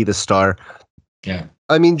want to be the star. Yeah,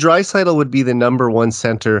 I mean, Draisaitl would be the number one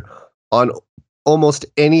center on almost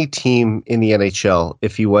any team in the NHL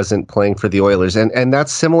if he wasn't playing for the Oilers. And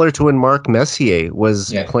that's similar to when Mark Messier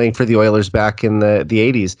was playing for the Oilers back in the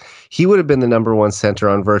 80s. He would have been the number one center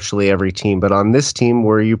on virtually every team. But on this team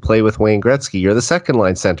where you play with Wayne Gretzky, you're the second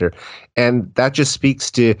line center. And that just speaks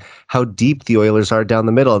to how deep the Oilers are down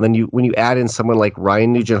the middle. And then when you add in someone like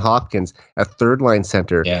Ryan Nugent-Hopkins at third line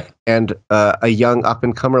center and a young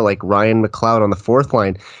up-and-comer like Ryan McLeod on the fourth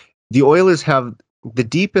line, the Oilers have the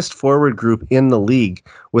deepest forward group in the league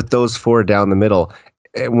with those four down the middle.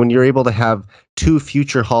 And when you're able to have two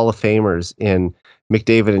future Hall of Famers in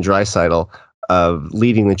McDavid and Draisaitl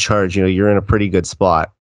leading the charge, you're in a pretty good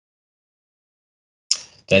spot.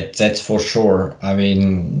 That's for sure. I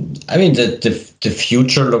mean the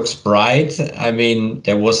future looks bright. I mean,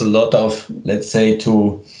 there was a lot of, let's say,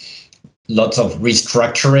 lots of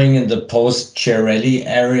restructuring in the post-Chiarelli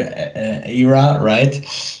era, right?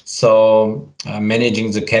 So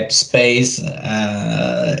managing the cap space,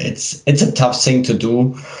 it's a tough thing to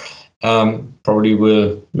do. probably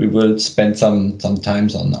we will spend some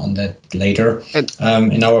times on that later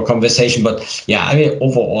And in our conversation. But yeah, I mean,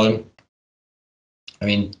 overall, I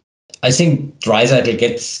mean, I think Draisaitl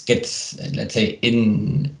gets let's say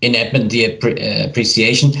in Edmonton the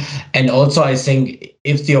appreciation, and also I think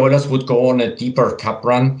if the Oilers would go on a deeper cup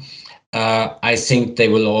run, I think they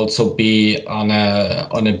will also be on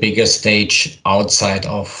a bigger stage outside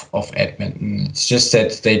of Edmonton. It's just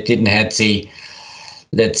that they didn't have the,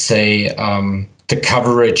 let's say, the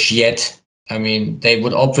coverage yet. I mean, they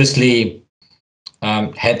would obviously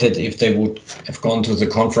had it if they would have gone to the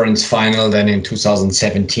conference final then in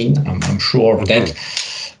 2017. I'm sure of that.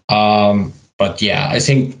 But yeah, I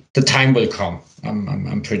think the time will come.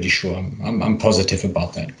 I'm pretty sure. I'm positive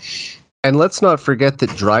about that. And let's not forget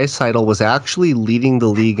that Draisaitl was actually leading the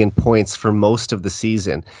league in points for most of the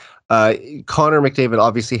season. Connor McDavid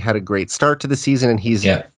obviously had a great start to the season, and he's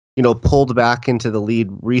pulled back into the lead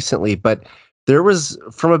recently. But there was,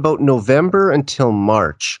 from about November until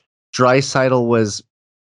March, Draisaitl was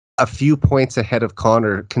a few points ahead of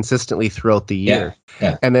Connor consistently throughout the year.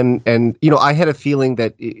 Yeah. And I had a feeling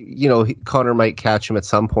that Connor might catch him at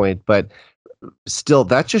some point, but still,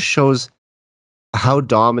 that just shows how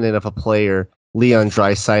dominant of a player Leon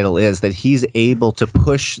Draisaitl is, that he's able to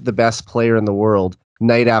push the best player in the world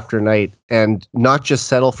night after night and not just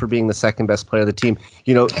settle for being the second best player of the team.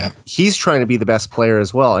 He's trying to be the best player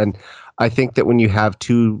as well. And I think that when you have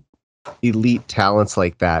two elite talents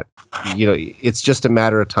like that, it's just a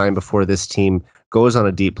matter of time before this team goes on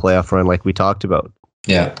a deep playoff run like we talked about.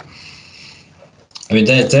 Yeah. I mean,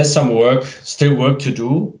 there's still work to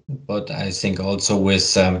do, but I think also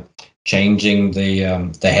with changing the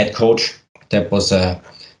head coach, that was a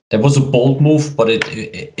bold move, but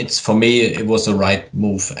it's for me it was the right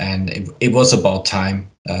move, and it was about time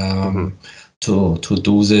to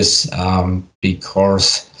do this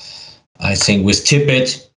because I think with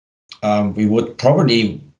Tippett we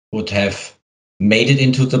would have made it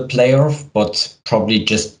into the playoff, but probably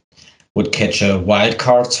just would catch a wild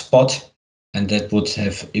card spot. And that would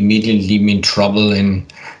have immediately mean trouble in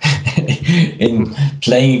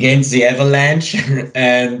playing against the Avalanche.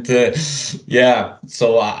 And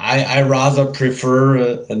so I rather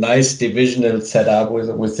prefer a nice divisional setup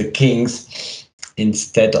with the Kings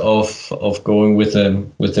instead of going with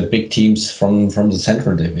the big teams from the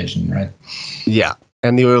Central Division, right? Yeah,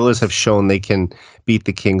 and the Oilers have shown they can beat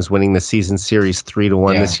the Kings, winning the season series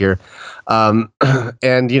 3-1 this year. And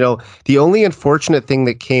the only unfortunate thing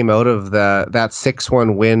that came out of that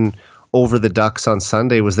 6-1 win over the Ducks on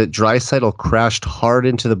Sunday was that Draisaitl crashed hard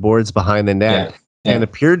into the boards behind the net and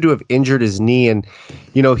appeared to have injured his knee. And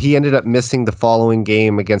he ended up missing the following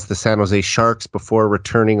game against the San Jose Sharks before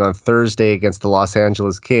returning on Thursday against the Los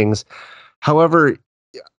Angeles Kings. However,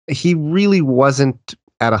 he really wasn't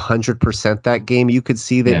at 100% that game. You could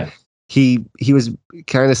see that he was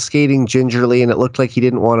kind of skating gingerly, and it looked like he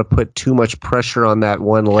didn't want to put too much pressure on that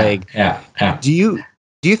one leg. Do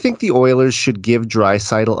you think the Oilers should give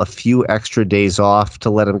Draisaitl a few extra days off to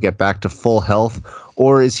let him get back to full health,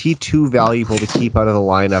 or is he too valuable to keep out of the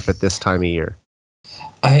lineup at this time of year?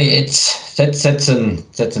 That's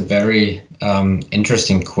a very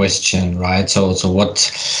interesting question, right? So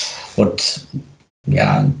what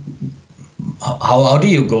how do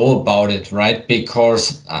you go about it, right?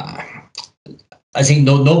 Because I think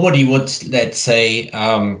nobody would, let's say,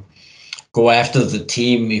 go after the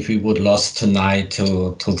team if we would lost tonight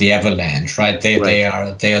to the Avalanche, right? They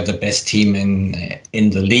are the best team in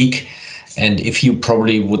the league, and if you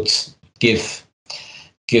probably would give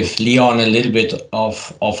Leon a little bit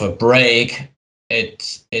of a break,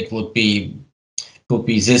 it would be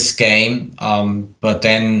this game. But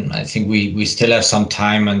then I think we still have some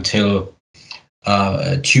time until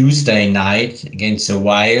Tuesday night against the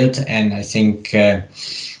Wild, and I think I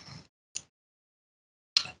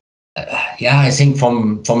think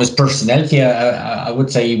from his personality, I would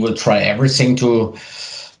say he will try everything to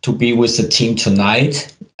be with the team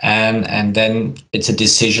tonight, and then it's a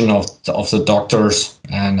decision of the doctors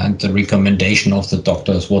and the recommendation of the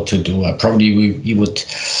doctors what to do. Probably he would,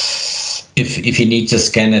 if he needs a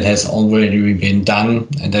scan, it has already been done,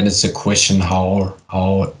 and then it's a question how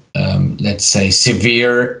let's say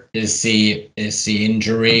severe is the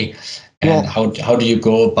injury, and how do you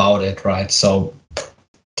go about it, right? So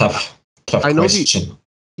tough question.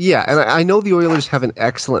 And I know the Oilers have an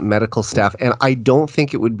excellent medical staff, and I don't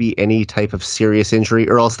think it would be any type of serious injury,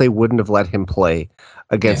 or else they wouldn't have let him play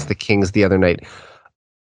against the Kings the other night.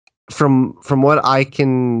 From what I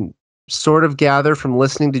can sort of gather from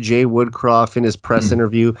listening to Jay Woodcroft in his press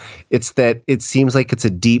interview, it's that it seems like it's a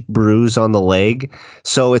deep bruise on the leg.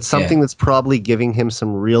 So it's something that's probably giving him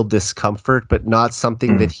some real discomfort, but not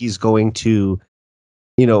something that he's going to,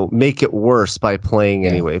 make it worse by playing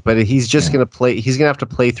anyway. But he's just going to play. He's going to have to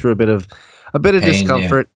play through a bit of pain,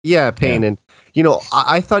 discomfort. Pain. And,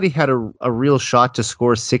 I thought he had a real shot to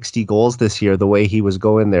score 60 goals this year, the way he was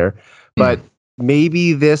going there. But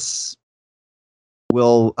maybe this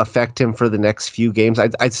will affect him for the next few games.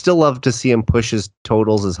 I'd still love to see him push his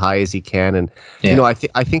totals as high as he can, and I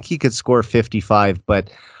think he could score 55. But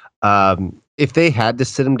if they had to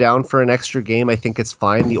sit him down for an extra game, I think it's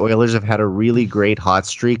fine. The Oilers have had a really great hot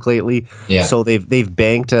streak lately, so they've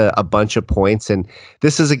banked a bunch of points, and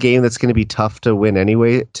this is a game that's going to be tough to win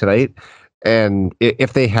anyway tonight. And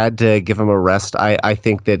if they had to give him a rest, I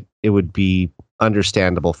think that it would be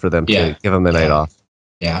understandable for them to give him the night off.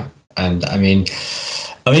 Yeah. And I mean,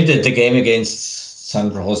 the game against San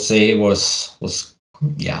Jose was a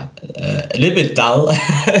little bit dull,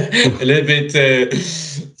 a little bit.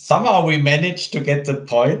 Somehow we managed to get the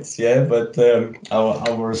points, but I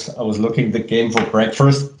was looking at the game for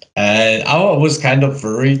breakfast, and I was kind of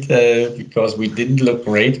worried because we didn't look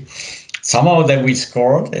great. Somehow that we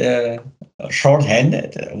scored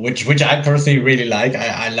short-handed, which I personally really like.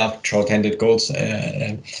 I love short-handed goals.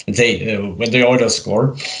 When the Oilers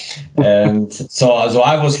score, and so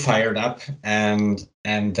I was fired up, and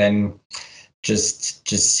then just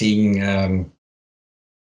seeing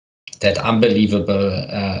that unbelievable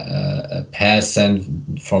pass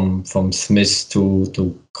and from Smith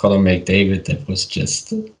to Connor McDavid, that was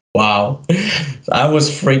just. Wow, I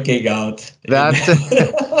was freaking out.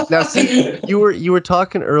 Now, see, you were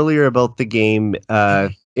talking earlier about the game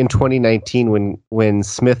in 2019 when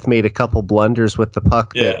Smith made a couple blunders with the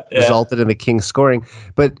puck that resulted in the Kings scoring.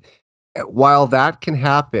 But while that can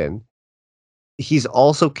happen, he's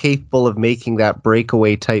also capable of making that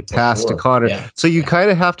breakaway type pass to Connor. Yeah. So you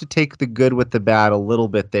kind of have to take the good with the bad a little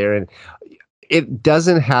bit there, and it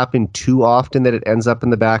doesn't happen too often that it ends up in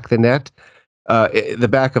the back of the net. The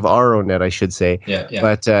back of our own net, I should say.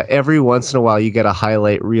 But every once in a while, you get a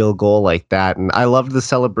highlight reel goal like that. And I loved the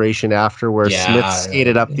celebration after where Smith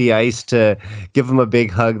skated up the ice to give him a big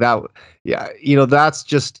hug. That's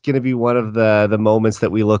just going to be one of the moments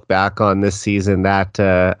that we look back on this season. That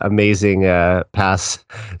amazing pass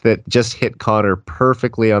that just hit Connor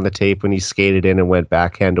perfectly on the tape when he skated in and went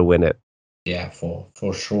backhand to win it. Yeah, for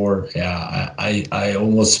sure. Yeah, I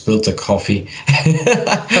almost spilled the coffee.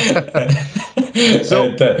 So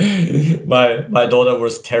and, my daughter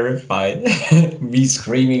was terrified. Me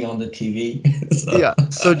screaming on the TV. So. Yeah.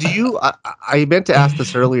 So do you? I meant to ask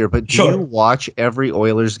this earlier, but do you watch every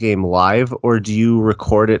Oilers game live, or do you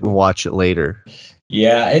record it and watch it later?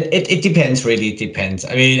 Yeah, it depends. Really, it depends.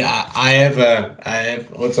 I mean, I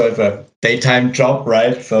also have a daytime job,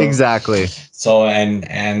 right? So exactly. So and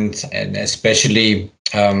especially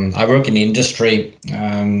I work in the industry,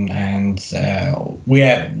 and we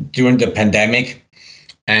have during the pandemic,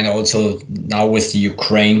 and also now with the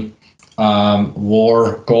Ukraine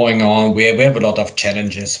war going on, we have a lot of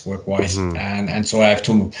challenges work-wise, and so I have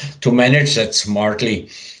to manage that smartly.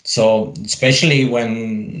 So especially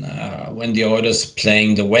when the Oilers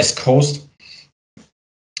playing the West Coast.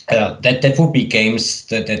 That would be games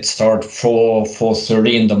that start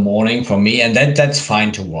 4:30 in the morning for me, and that's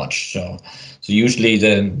fine to watch. So usually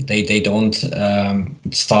they don't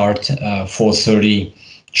start 4:30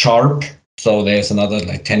 sharp. So there's another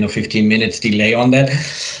like 10 or 15 minutes delay on that,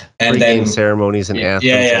 and then ceremonies and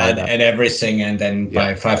anthems, and everything, and then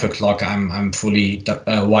by 5 o'clock I'm fully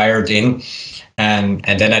wired in. And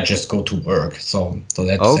then I just go to work. So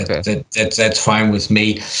that's fine with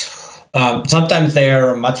me. Sometimes there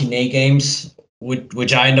are matinee games,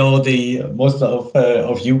 which I know the most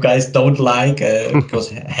of you guys don't like, because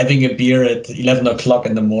having a beer at 11 o'clock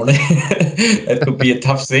in the morning, that could be a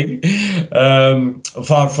tough thing.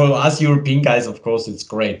 For us European guys, of course, it's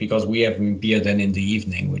great because we have beer then in the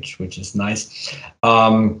evening, which is nice.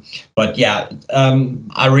 But yeah,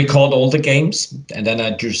 I record all the games and then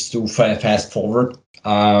I just do fast forward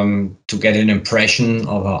to get an impression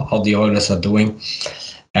of how the Oilers are doing.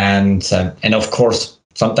 And of course,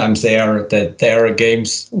 sometimes there are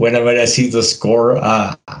games whenever I see the score,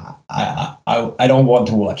 I don't want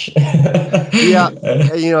to watch.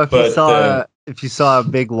 If you saw a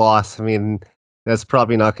big loss, I mean, that's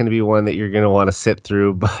probably not going to be one that you're going to want to sit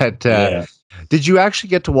through. But did you actually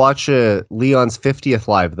get to watch Leon's 50th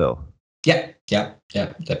live though? Yeah.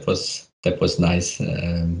 That was nice,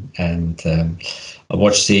 and I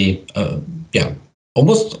watched the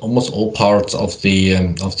almost all parts of the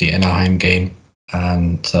Anaheim game.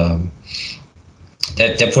 and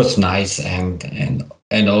that was nice, and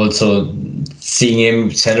also seeing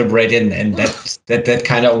him celebrate in that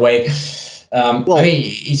kind of way. I mean,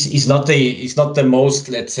 he's not the most,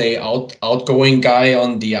 let's say, outgoing guy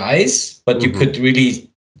on the ice, but you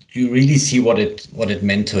really see what it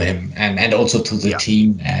meant to him, and also to the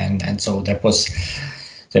team, and so that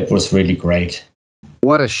was really great.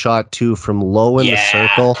 What a shot too from low in the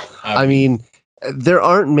circle. I mean, there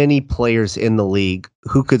aren't many players in the league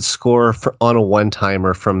who could score on a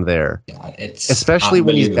one-timer from there. Yeah, especially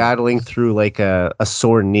when he's battling through like a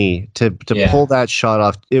sore knee to pull that shot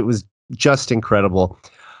off. It was just incredible.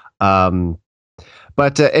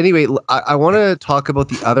 But anyway, I want to talk about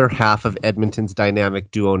the other half of Edmonton's dynamic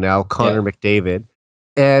duo now, Connor McDavid.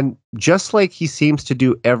 And just like he seems to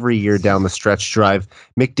do every year down the stretch drive,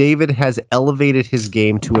 McDavid has elevated his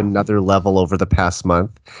game to another level over the past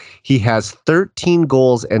month. He has 13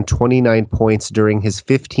 goals and 29 points during his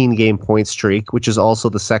 15-game point streak, which is also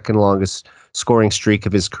the second longest scoring streak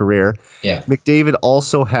of his career. Yeah. McDavid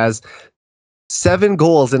also has 7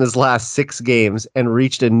 goals in his last 6 games and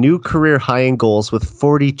reached a new career high in goals with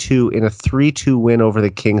 42 in a 3-2 win over the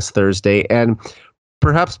Kings Thursday. And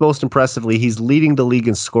perhaps most impressively, he's leading the league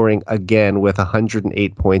in scoring again with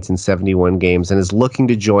 108 points in 71 games and is looking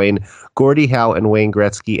to join Gordie Howe and Wayne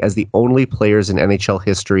Gretzky as the only players in NHL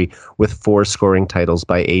history with 4 scoring titles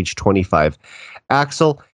by age 25.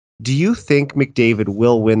 Axel, do you think McDavid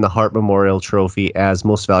will win the Hart Memorial Trophy as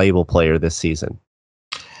most valuable player this season?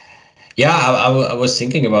 Yeah, I was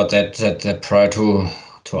thinking about that prior to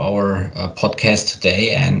our podcast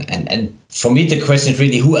today, and for me the question is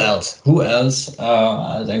really who else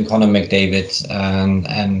than Connor McDavid,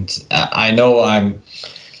 and I know I'm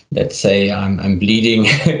bleeding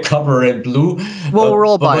copper and blue. Well, we're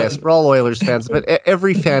all biased. We're all Oilers fans, but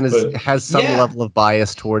every fan has some level of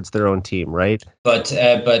bias towards their own team, right? But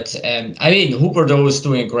I mean, Huberdeau is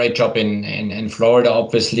doing a great job in Florida,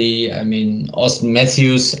 obviously. I mean, Austin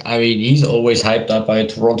Matthews, I mean, he's always hyped up by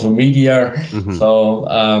Toronto media. Mm-hmm. So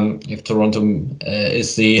if Toronto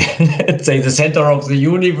is the let's say the center of the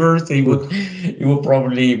universe, he would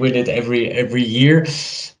probably win it every year.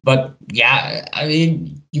 But yeah, I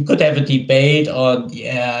mean, you could have a debate on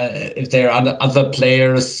if there are other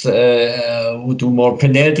players who do more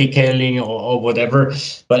penalty killing or whatever.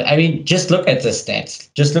 But I mean, just look at the stats.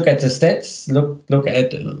 Look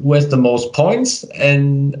at who has the most points,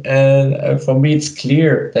 and for me, it's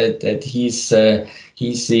clear that he's the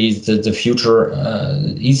future.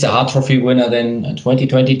 He's a Hart Trophy winner in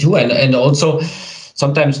 2022, and also.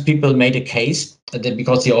 Sometimes people made a case that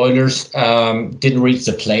because the Oilers didn't reach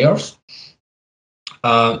the playoffs,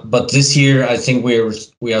 but this year I think we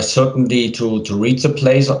are certainly to reach the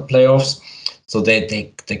playoffs. So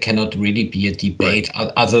they cannot really be a debate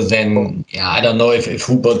other than I don't know if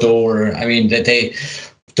Huberdeau or I mean that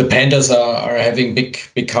the Panthers are having big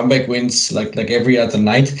comeback wins like every other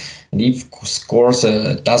night, and he scores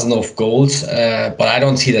a dozen of goals, but I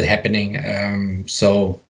don't see that happening.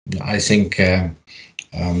 So I think.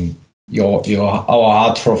 Our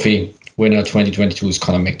Hart Trophy winner 2022 is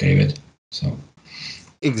Connor McDavid. So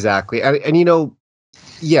exactly, and you know,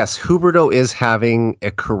 yes, Huberdeau is having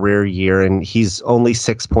a career year, and he's only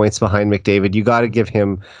 6 points behind McDavid. You got to give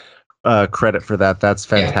him credit for that. That's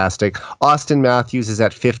fantastic. Yeah. Austin Matthews is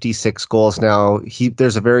at 56 goals now.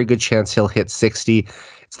 There's a very good chance he'll hit 60.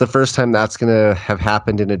 It's the first time that's going to have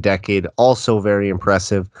happened in a decade. Also very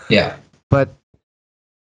impressive. Yeah, but.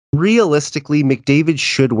 Realistically, McDavid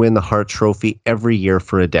should win the Hart Trophy every year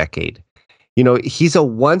for a decade. You know, he's a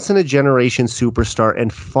once-in-a-generation superstar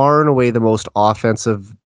and far and away the most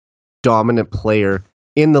offensive, dominant player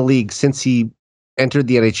in the league since he entered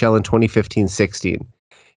the NHL in 2015-16.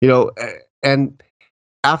 You know, and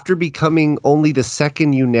after becoming only the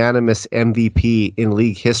second unanimous MVP in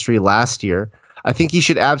league history last year, I think he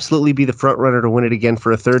should absolutely be the front runner to win it again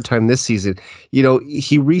for a third time this season. You know,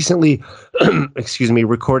 he recently,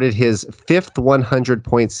 recorded his 5th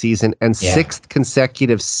 100-point season and 6th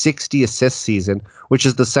consecutive 60-assist season, which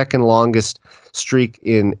is the second longest streak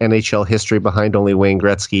in NHL history behind only Wayne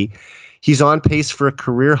Gretzky. He's on pace for a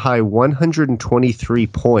career-high 123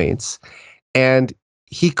 points, and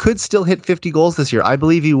he could still hit 50 goals this year. I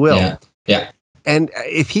believe he will. Yeah. And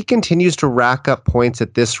if he continues to rack up points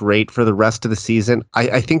at this rate for the rest of the season,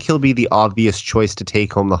 I think he'll be the obvious choice to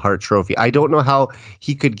take home the Hart Trophy. I don't know how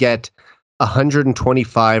he could get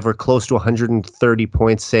 125 or close to 130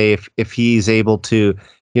 points, say, if he's able to,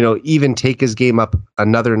 you know, even take his game up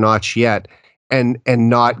another notch yet and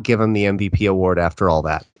not give him the MVP award after all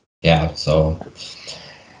that. Yeah, so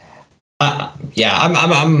Yeah,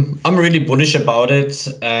 I'm really bullish about it.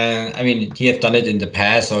 I mean, he have done it in the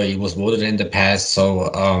past, or he was voted in the past.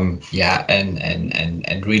 So yeah,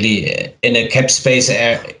 and really in a cap space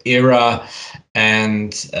era,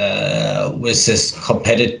 and with this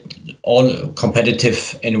competitive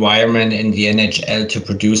environment in the NHL to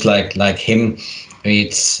produce like him,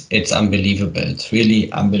 it's unbelievable. It's really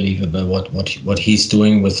unbelievable what he's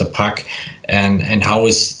doing with the puck, and how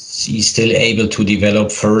he's still able to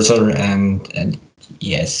develop further. And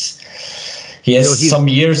yes, he has some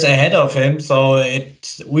years ahead of him. So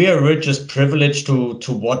we're just privileged to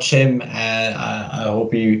watch him. I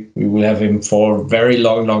hope we will have him for a very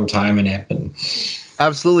long time in Edmonton.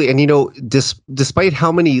 Absolutely. And, despite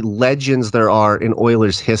how many legends there are in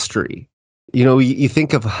Oilers history, you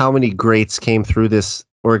think of how many greats came through this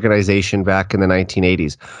organization back in the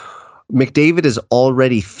 1980s. McDavid is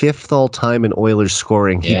already fifth all-time in Oilers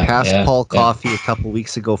scoring. He passed Paul Coffey a couple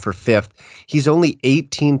weeks ago for fifth. He's only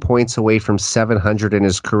 18 points away from 700 in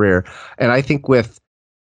his career. And I think with,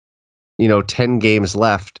 10 games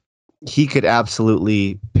left, he could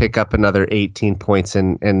absolutely pick up another 18 points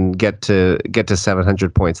and get to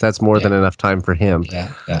 700 points. That's more than enough time for him.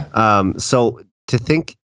 So to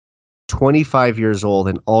think 25 years old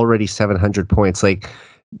and already 700 points, like,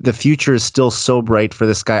 the future is still so bright for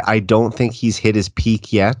this guy. I don't think he's hit his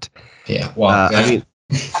peak yet. Yeah. Wow. I mean,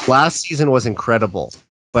 last season was incredible,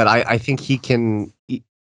 but I think he can.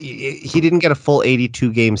 He didn't get a full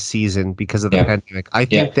 82 game season because of the pandemic. I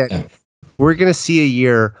think that we're going to see a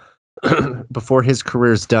year before his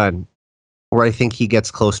career's done where I think he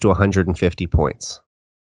gets close to 150 points.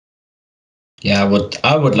 Yeah,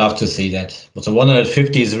 I would love to see that. But the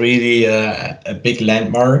 150 is really a big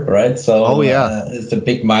landmark, right? So it's a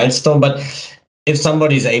big milestone. But if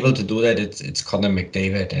somebody's able to do that, it's Connor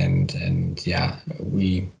McDavid, and yeah,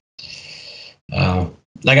 we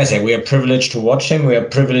like I said, we are privileged to watch him. We are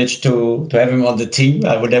privileged to have him on the team.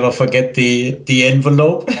 I will never forget the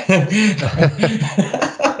envelope.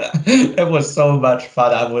 It was so much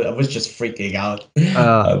fun. I was just freaking out.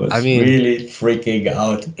 I was really freaking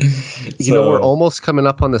out. We're almost coming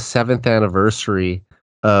up on the 7th anniversary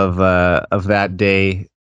of that day,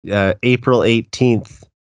 April 18th,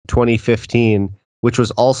 2015, which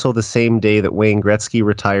was also the same day that Wayne Gretzky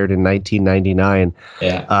retired in 1999.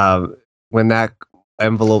 Yeah. When that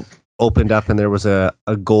envelope opened up and there was a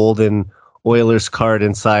golden Oilers card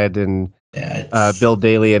inside, and Bill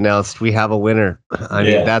Daly announced, "We have a winner." I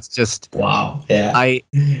mean, that's just wow. Yeah.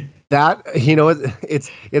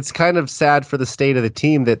 It's kind of sad for the state of the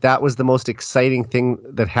team that was the most exciting thing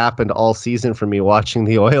that happened all season for me, watching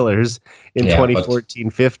the Oilers in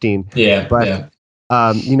 2014-15. Yeah. But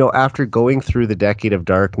after going through the decade of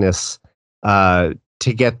darkness,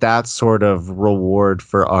 to get that sort of reward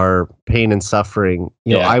for our pain and suffering,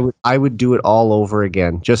 I would do it all over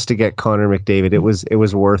again just to get Connor McDavid. It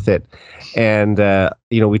was worth it. And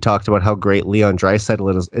we talked about how great Leon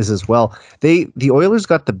Draisaitl is as well. The Oilers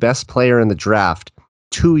got the best player in the draft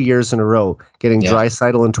 2 years in a row, getting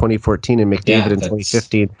Draisaitl in 2014 and McDavid in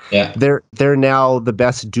 2015. Yeah. They're now the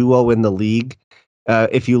best duo in the league.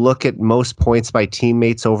 If you look at most points by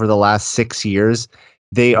teammates over the last 6 years,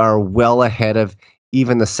 they are well ahead of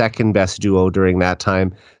even the second best duo during that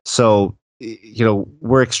time. So,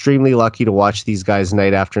 we're extremely lucky to watch these guys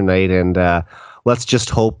night after night, and let's just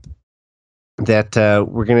hope that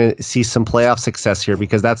we're going to see some playoff success here,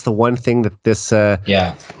 because that's the one thing that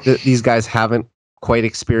these guys haven't quite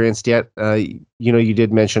experienced yet. You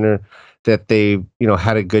did mention that they,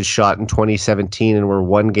 had a good shot in 2017 and were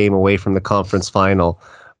one game away from the conference final.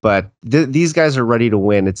 But these guys are ready to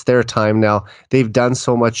win. It's their time now. They've done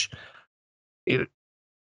so much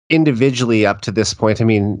individually up to this point. I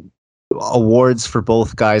mean, awards for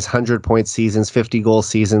both guys, 100-point seasons, 50-goal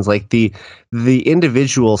seasons, like the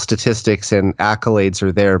individual statistics and accolades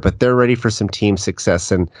are there, but they're ready for some team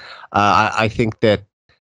success. And I think that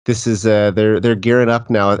this is they're gearing up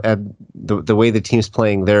now at the way the team's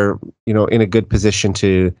playing. They're in a good position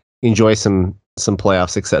to enjoy some playoff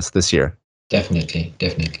success this year. Definitely.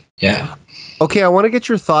 Yeah. Okay, I want to get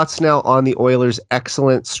your thoughts now on the Oilers'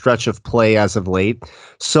 excellent stretch of play as of late.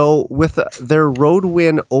 So with their road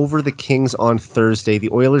win over the Kings on Thursday,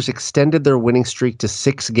 the Oilers extended their winning streak to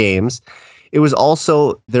 6 games. It was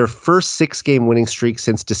also their first 6-game winning streak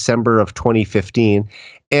since December of 2015.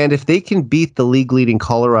 And if they can beat the league-leading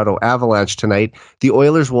Colorado Avalanche tonight, the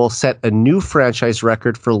Oilers will set a new franchise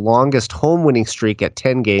record for longest home winning streak at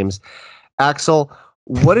 10 games. Axel,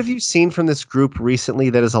 what have you seen from this group recently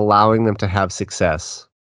that is allowing them to have success?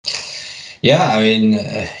 Yeah, I mean,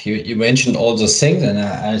 you mentioned all those things, and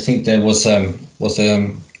I think there was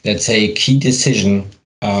let's say, a key decision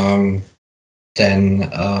then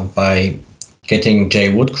by getting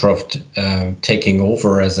Jay Woodcroft taking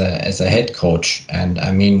over as a head coach. And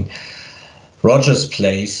I mean, Rogers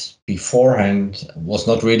Place beforehand was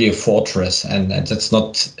not really a fortress, and that's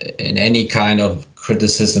not in any kind of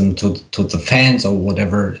criticism to the fans or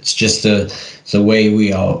whatever. It's just the way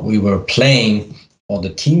we were playing, or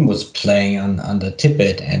the team was playing under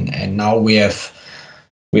Tippett, and now we have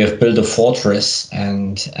built a fortress,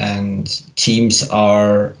 and teams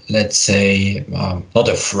are, let's say, not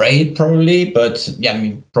afraid probably, but yeah, I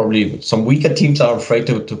mean, probably some weaker teams are afraid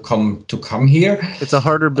to come here. It's a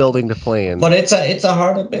harder building to play in, but it's a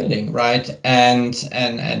harder building, right? And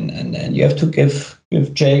you have to give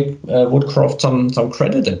Jay Woodcroft some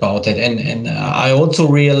credit about it. And I also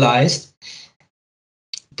realized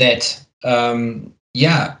that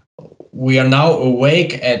we are now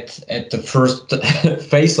awake at the first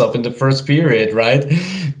face-off in the first period, right?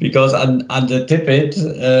 Because under Tippett,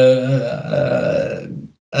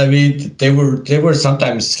 I mean, they were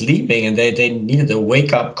sometimes sleeping, and they needed a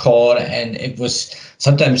wake-up call, and it was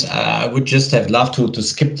sometimes I would just have loved to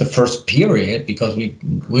skip the first period, because we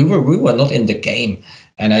were not in the game.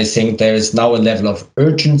 And I think there is now a level of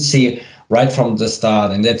urgency right from the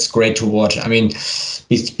start, and that's great to watch. I mean,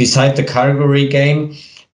 beside the Calgary game,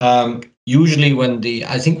 usually when the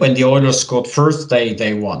Oilers scored first,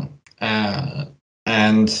 they won.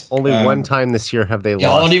 And only one time this year have they lost.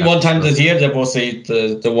 Yeah, only one time this year. There was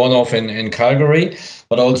the one-off in Calgary.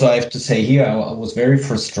 But also I have to say here, I was very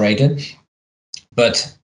frustrated.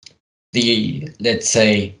 But let's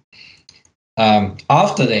say,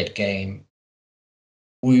 after that game,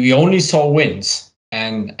 we only saw wins.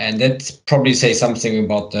 And that probably says something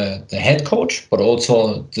about the head coach, but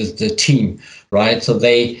also the team, right? So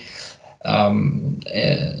they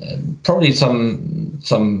probably some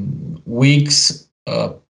weeks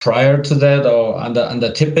prior to that, or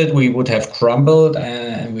under Tippett, we would have crumbled,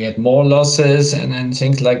 and we had more losses and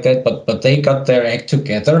things like that. But they got their act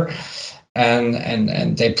together,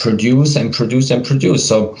 and they produce.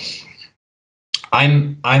 So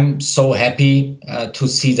I'm so happy to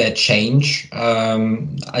see that change.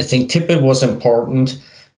 I think Tippett was important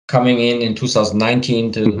coming in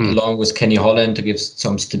 2019 along with Kenny Holland, to give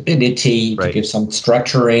some stability, to give some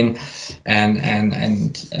structure in, and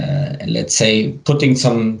let's say putting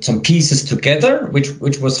some pieces together,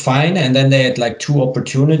 which was fine. And then they had like two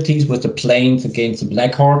opportunities with the Plains against the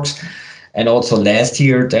Blackhawks, and also last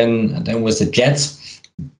year then with the Jets.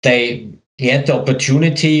 He had the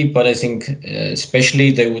opportunity, but I think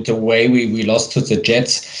especially the way we lost to the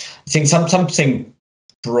Jets, I think something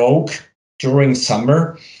broke during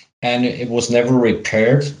summer, and it was never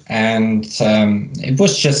repaired. And it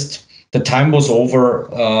was just, the time was over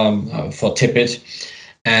for Tippett.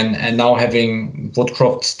 And now having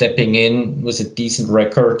Woodcroft stepping in with a decent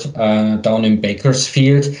record down in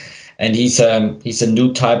Bakersfield, and he's a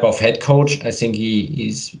new type of head coach. I think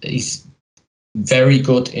he's very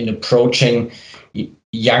good in approaching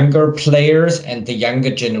younger players and the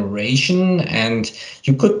younger generation, and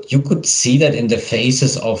you could see that in the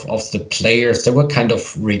faces of the players. They were kind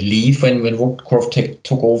of relieved when Woodcroft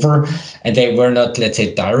took over, and they were not, let's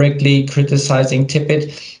say, directly criticizing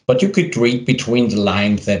Tippett, but you could read between the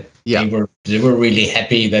lines that they were really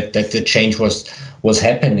happy that the change was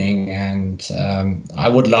happening. And I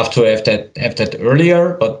would love to have that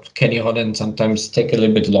earlier, but Kenny Holland sometimes take a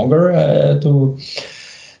little bit longer to.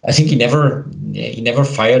 I think he never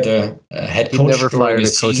fired a head coach during the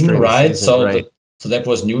season, right? So that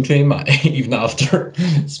was new to him, even after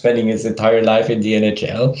spending his entire life in the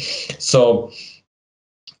NHL. So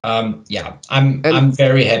I'm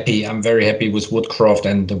very happy. I'm very happy with Woodcroft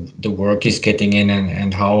and the work he's getting in,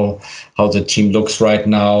 and how the team looks right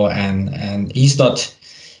now. And he's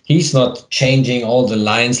not changing all the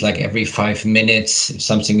lines like every 5 minutes if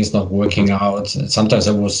something is not working out. Sometimes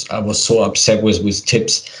I was so upset with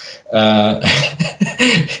tips. I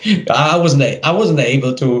wasn't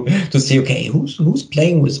able to see, okay, who's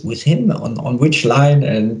playing with him on which line,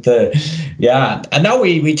 and and now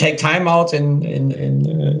we take timeouts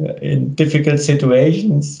in difficult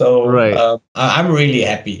situations. So I'm really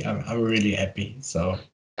happy. I'm really happy. So.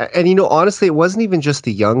 And, honestly, it wasn't even just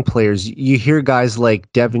the young players. You hear guys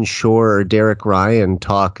like Devin Shore or Derek Ryan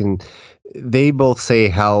talk, and they both say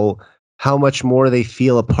how much more they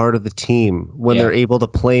feel a part of the team when they're able to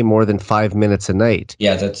play more than 5 minutes a night.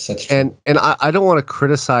 Yeah, that's true. And I don't want to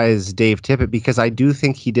criticize Dave Tippett, because I do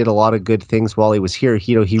think he did a lot of good things while he was here.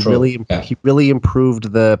 He really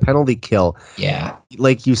improved the penalty kill. Yeah.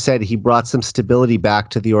 Like you said, he brought some stability back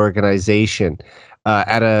to the organization.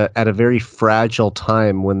 At a very fragile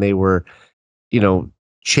time when they were,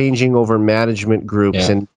 changing over management groups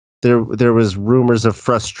and there was rumors of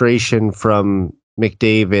frustration from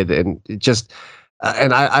McDavid, and it just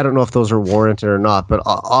and I don't know if those are warranted or not, but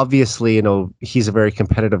obviously, he's a very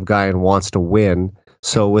competitive guy and wants to win.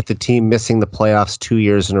 So with the team missing the playoffs 2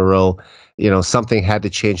 years in a row, something had to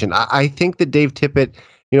change. And I think that Dave Tippett,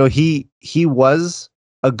 he was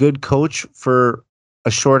a good coach for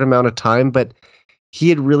a short amount of time, but he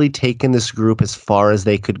had really taken this group as far as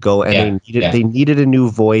they could go, and they needed a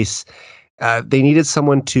new voice. They needed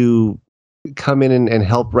someone to come in and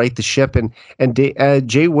help right the ship. And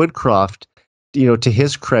Jay Woodcroft, to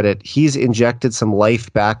his credit, he's injected some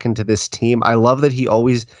life back into this team. I love that he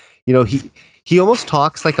always, he almost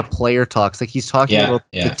talks like a player talks, like he's talking about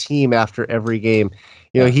the team after every game.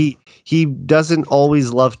 He doesn't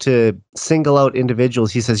always love to single out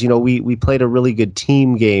individuals. He says, we played a really good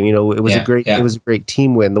team game. It was it was a great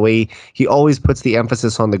team win. The way he always puts the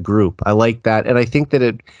emphasis on the group. I like that, and I think that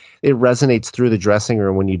it resonates through the dressing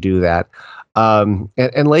room when you do that.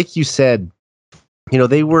 And like you said,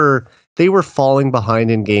 they were falling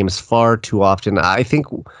behind in games far too often. I think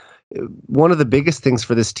one of the biggest things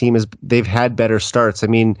for this team is they've had better starts. I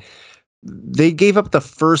mean, they gave up the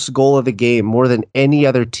first goal of the game more than any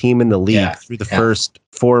other team in the league through the first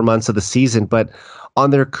 4 months of the season. But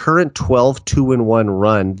on their current 12-2-1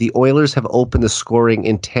 run, the Oilers have opened the scoring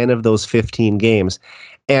in 10 of those 15 games.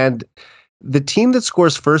 And the team that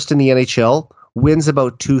scores first in the NHL wins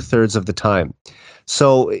about 2/3 of the time.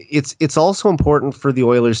 So it's also important for the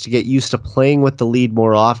Oilers to get used to playing with the lead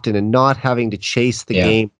more often and not having to chase the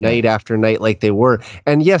game night after night like they were.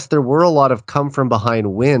 And yes, there were a lot of come from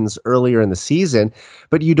behind wins earlier in the season,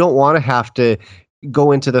 but you don't want to have to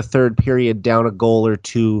go into the third period down a goal or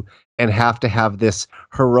two and have to have this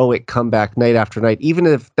heroic comeback night after night, even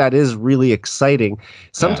if that is really exciting.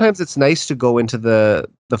 Sometimes it's nice to go into the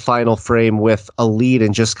final frame with a lead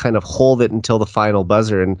and just kind of hold it until the final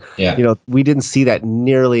buzzer. And, we didn't see that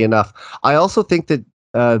nearly enough. I also think that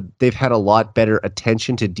they've had a lot better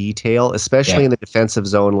attention to detail, especially in the defensive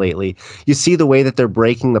zone lately. You see the way that they're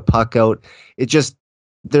breaking the puck out.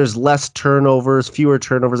 There's less turnovers, fewer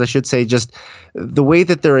turnovers, I should say. Just the way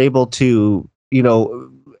that they're able to,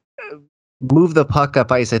 move the puck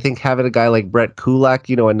up ice. I think having a guy like Brett Kulak,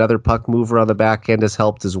 another puck mover on the back end, has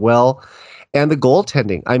helped as well. And the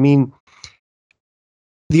goaltending. I mean,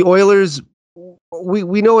 the Oilers,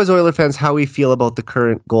 we know as Oiler fans how we feel about the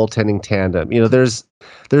current goaltending tandem.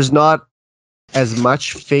 There's not as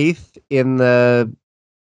much faith in the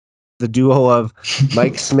duo of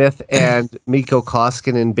Mike Smith and Mikko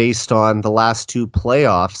Koskinen based on the last two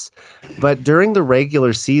playoffs. But during the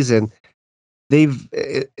regular season, they've,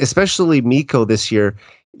 especially Mikko this year,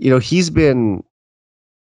 he's been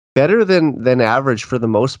better than average for the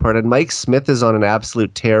most part. And Mike Smith is on an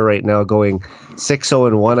absolute tear right now, going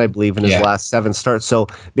 6-0-1, I believe, in his last 7 starts. So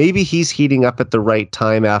maybe he's heating up at the right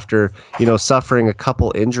time after, suffering a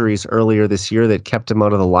couple injuries earlier this year that kept him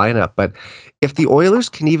out of the lineup. But if the Oilers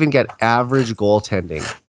can even get average goaltending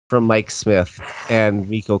from Mike Smith and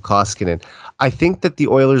Mikko Koskinen, I think that the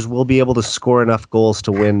Oilers will be able to score enough goals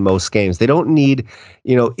to win most games. They don't need,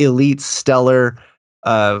 elite, stellar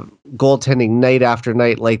goaltending night after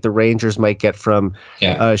night like the Rangers might get from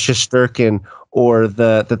Shesterkin, or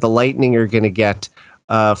that the Lightning are going to get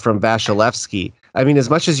from Vasilevsky. I mean, as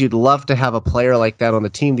much as you'd love to have a player like that on the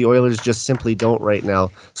team, the Oilers just simply don't right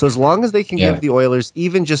now. So as long as they can give the Oilers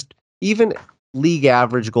even league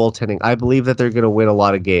average goaltending, I believe that they're going to win a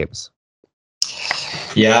lot of games.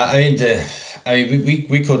 Yeah, I mean,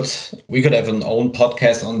 we could have an own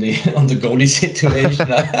podcast on the goalie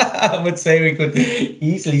situation. I would say we could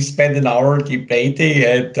easily spend an hour debating,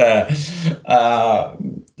 and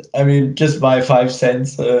I mean, just my 5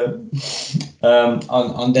 cents on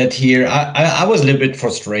that here. I was a little bit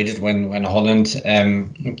frustrated when Holland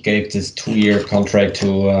gave this 2-year contract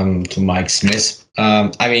to Mike Smith.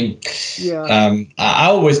 I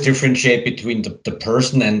always differentiate between the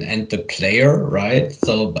person and the player, right?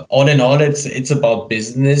 So all in all, it's about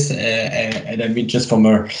business, and I mean, just from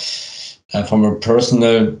a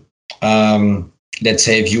personal let's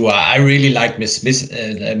say view, I really like Mike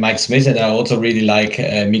Smith, and I also really like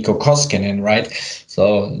Mikko Koskinen, right?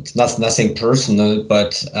 So it's nothing personal,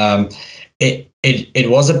 but it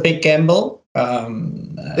was a big gamble.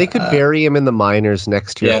 They could bury him in the minors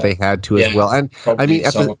next year if they had to as well. And I mean,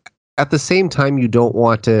 at the same time, you don't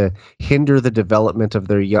want to hinder the development of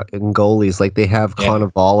their young goalies. Like they have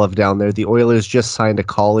Konovalov down there. The Oilers just signed a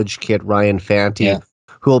college kid, Ryan Fanti,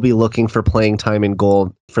 who will be looking for playing time in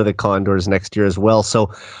goal for the Condors next year as well.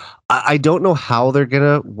 So I don't know how they're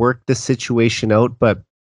going to work this situation out, but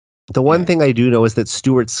the one thing I do know is that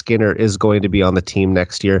Stuart Skinner is going to be on the team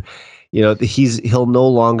next year. he'll no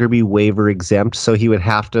longer be waiver exempt, so he would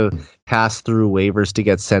have to pass through waivers to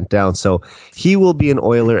get sent down. So he will be an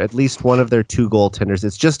Oiler, at least one of their two goaltenders.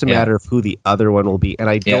 It's just a matter of who the other one will be. And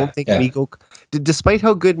I don't think Mikko, despite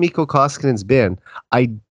how good Mikko Koskinen's been,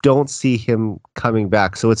 I don't see him coming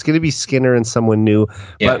back. So it's going to be Skinner and someone new.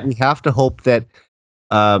 Yeah. But we have to hope that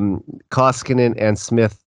Koskinen and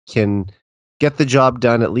Smith can get the job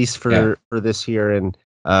done, at least for this year, and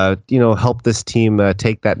help this team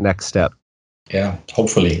take that next step. Yeah,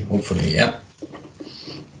 hopefully, yeah.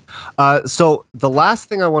 So the last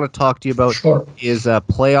thing I want to talk to you about is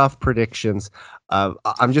playoff predictions.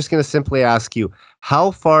 I'm just going to simply ask you,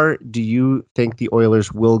 how far do you think the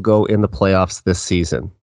Oilers will go in the playoffs this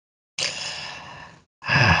season?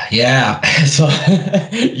 Yeah, so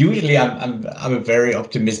usually I'm a very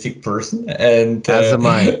optimistic person, and as am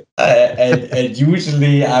I. And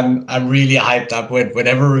usually I'm really hyped up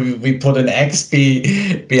whenever we put an X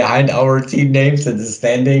behind our team names in the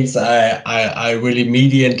standings. I will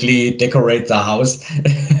immediately decorate the house.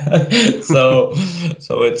 so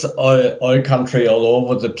it's all country all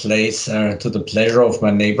over the place, to the pleasure of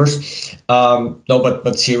my neighbors. No,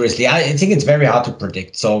 but seriously, I think it's very hard to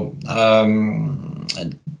predict. So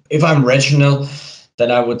if I'm rational,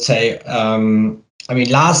 then I would say,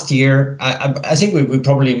 last year, I think we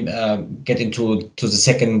probably get into the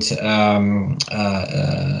second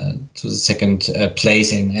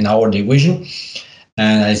place in our division,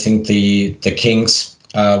 and I think the Kings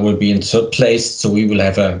will be in third place, so we will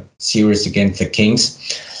have a series against the Kings.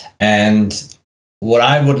 And what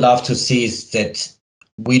I would love to see is that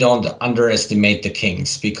we don't underestimate the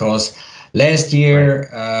Kings, because last year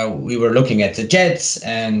we were looking at the Jets,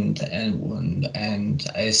 and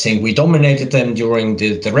I think we dominated them during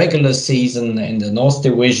the regular season in the North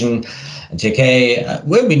Division. And think, hey,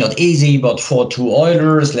 will be not easy, but 4-2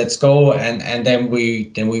 Oilers, let's go, and then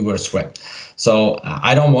we were swept. So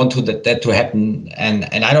I don't want that to happen, and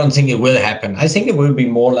I don't think it will happen. I think it will be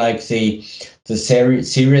more like the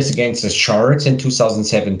series against the Sharks in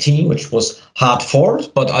 2017, which was hard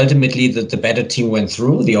fought, but ultimately the better team went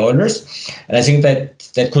through, the Oilers. And I think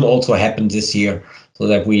that could also happen this year, so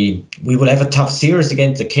that we will have a tough series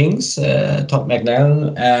against the Kings, Todd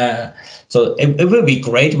McNally. So it will be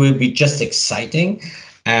great. It will be just exciting.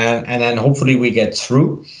 And then hopefully we get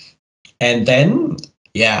through. And then,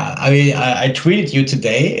 I tweeted you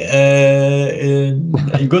today,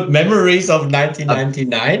 good memories of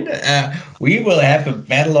 1999. We will have a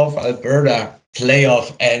Battle of Alberta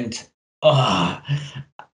playoff, and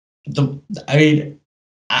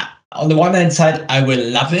on the one hand side, I will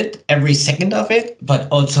love it, every second of it, but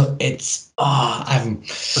also I'm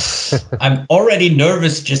already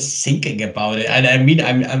nervous just thinking about it. And I mean,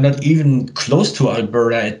 I'm not even close to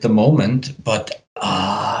Alberta at the moment, but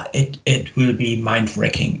it will be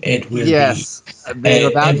mind-wrecking. It will be. Yes,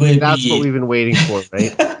 that's what we've been waiting for,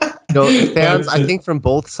 right? Fans, I think from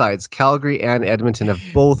both sides, Calgary and Edmonton, have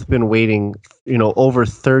both been waiting, over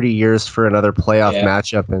 30 years for another playoff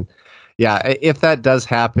matchup. And if that does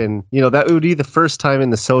happen, that would be the first time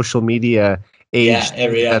in the social media age.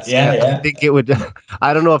 I think it would.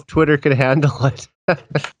 I don't know if Twitter could handle it.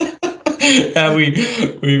 We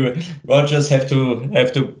will just have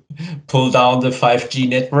to pull down the 5G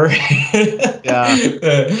network,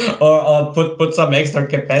 or put some extra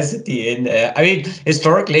capacity in.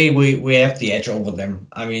 Historically, we have the edge over them.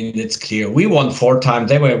 I mean, it's clear. We won 4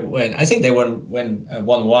 times. They won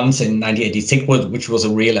once in 1986, which was a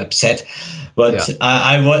real upset. But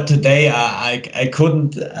I won today. I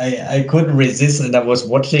couldn't resist, and I was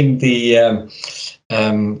watching the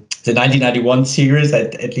 1991 series,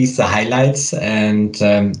 at least the highlights, and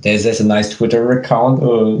there's a nice Twitter account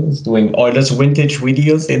who's doing Oilers vintage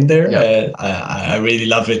videos in there. I really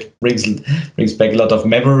love it. Brings back a lot of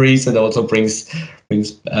memories, and also brings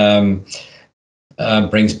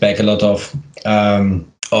back a lot of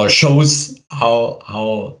or shows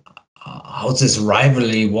how this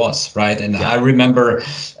rivalry was, right? And I remember,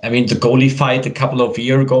 the goalie fight a couple of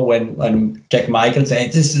years ago when Jack Michael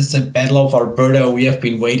said, "This is the Battle of Alberta we have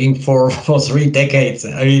been waiting for 3 decades."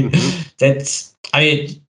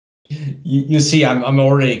 You see, I'm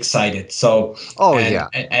already excited. So,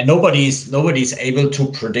 and nobody's able to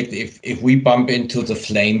predict if we bump into the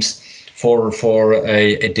Flames for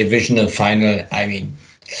a divisional final.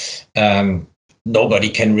 Nobody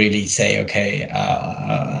can really say, okay,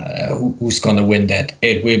 who's going to win that.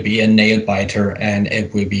 It will be a nail biter, and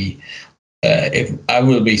it will be. I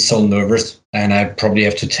will be so nervous, and I probably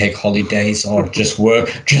have to take holidays or just work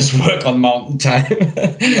on mountain time.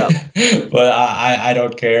 But I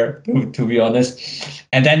don't care, to be honest.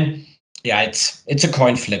 And then Yeah, it's a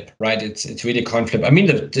coin flip, right? It's really a coin flip. I mean,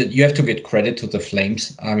 you have to get credit to the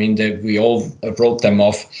Flames. I mean, we all wrote them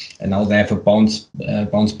off, and now they have a bounce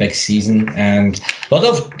back season, and a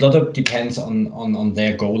lot of depends on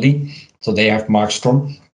their goalie. So they have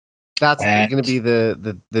Markstrom. That's going to be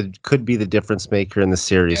the could be the difference maker in the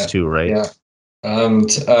series too, right? Yeah,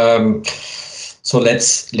 and so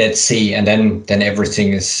let's see, and then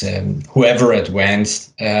everything is whoever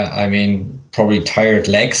advanced. I mean, probably tired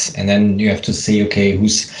legs, and then you have to see, okay,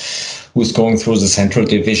 who's going through the Central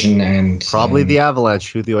Division, and probably the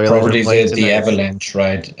Avalanche, who the Oilers probably are playing the Avalanche,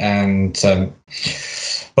 right? And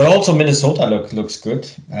but also Minnesota looks good,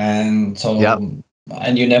 and so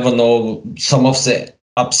and you never know, some of the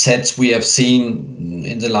upsets we have seen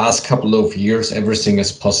in the last couple of years. Everything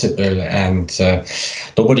is possible, and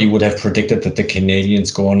nobody would have predicted that the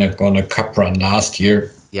Canadians go on a cup run last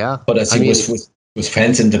year. Yeah, but I think with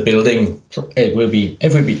fans in the building, it will be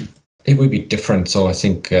different. So I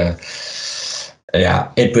think it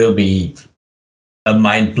will be a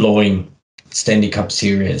mind-blowing Stanley Cup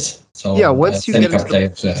series. So yeah, once you get into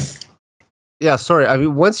playoffs, yeah, sorry. I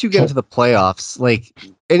mean, once you get into the playoffs, like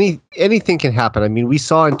anything can happen. I mean, we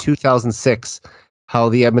saw in 2006 how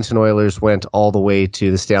the Edmonton Oilers went all the way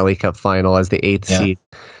to the Stanley Cup final as the 8th seed.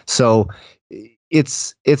 So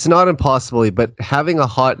it's not impossible, but having a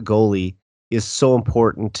hot goalie is so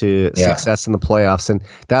important to success in the playoffs, and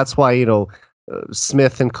that's why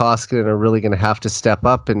Smith and Koskinen are really going to have to step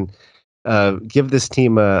up and give this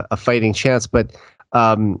team a fighting chance. But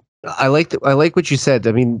I like what you said.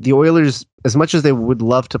 I mean, the Oilers, as much as they would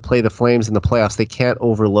love to play the Flames in the playoffs, they can't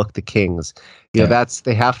overlook the Kings. You know,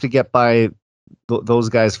 they have to get by those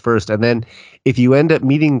guys first, and then if you end up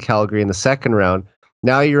meeting Calgary in the second round,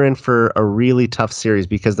 now you're in for a really tough series,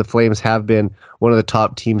 because the Flames have been one of the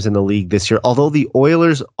top teams in the league this year. Although they're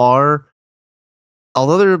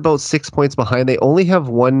about 6 points behind, they only have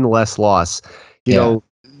one less loss. You know,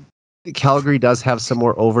 Calgary does have some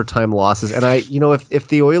more overtime losses, and if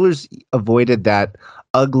the Oilers avoided that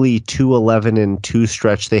ugly 2-11-2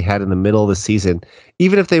 stretch they had in the middle of the season,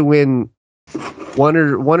 even if they win one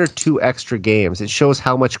or two extra games, it shows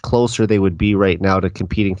how much closer they would be right now to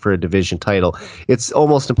competing for a division title. It's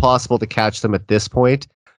almost impossible to catch them at this point,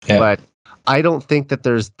 but I don't think that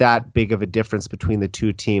there's that big of a difference between the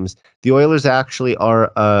two teams. The Oilers actually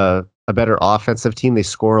are a better offensive team. They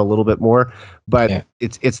score a little bit more, but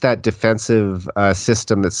it's that defensive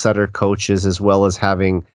system that Sutter coaches, as well as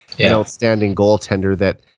having an outstanding goaltender,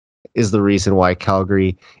 that is the reason why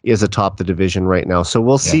Calgary is atop the division right now. So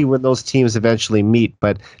we'll see when those teams eventually meet,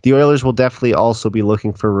 but the Oilers will definitely also be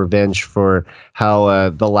looking for revenge for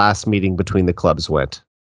how the last meeting between the clubs went.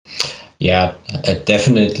 Yeah,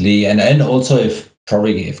 definitely. And also if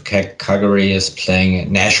Calgary is playing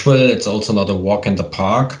Nashville, it's also not a walk in the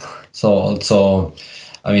park. So also,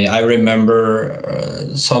 I mean, I remember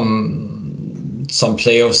some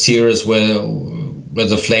playoff series where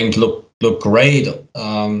the Flames look great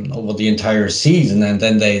over the entire season, and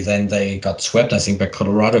then they got swept, I think, by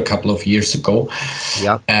Colorado a couple of years ago.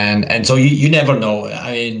 Yeah, and so you never know.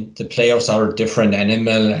 I mean, the playoffs are a different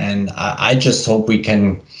animal, and I just hope we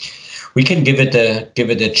can give it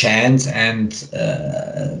a chance. And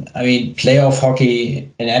I mean, playoff hockey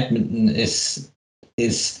in Edmonton is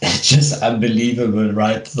just unbelievable,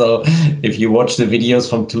 right? So if you watch the videos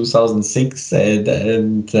from 2006,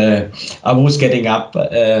 and I was getting up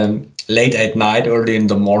late at night, early in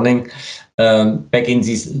the morning, back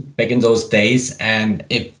in those days, and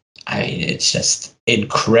it's just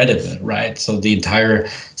incredible, right? So the entire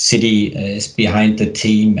city is behind the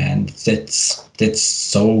team, and that's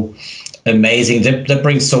so amazing. That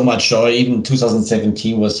brings so much joy. Even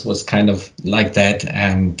 2017 was kind of like that,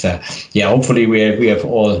 and hopefully we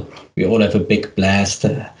all have a big blast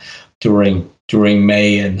during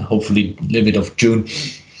May, and hopefully a little bit of June.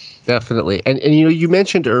 Definitely. And you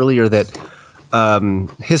mentioned earlier that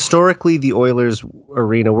historically the Oilers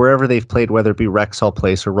arena, wherever they've played, whether it be Rexall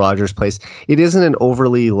Place or Rogers Place, it isn't an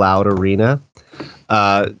overly loud arena.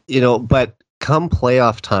 But come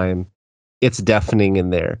playoff time, it's deafening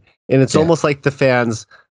in there. And it's almost like the fans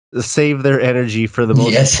save their energy for the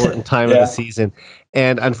most important time of the season.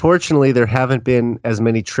 And unfortunately, there haven't been as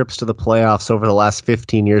many trips to the playoffs over the last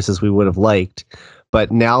 15 years as we would have liked.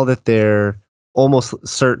 But now that they're almost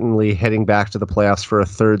certainly heading back to the playoffs for a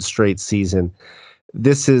third straight season,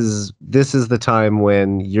 this is the time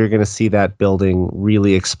when you're going to see that building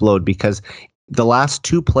really explode, because the last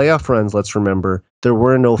two playoff runs, let's remember, there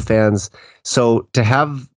were no fans. So to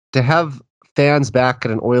have fans back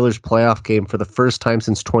at an Oilers playoff game for the first time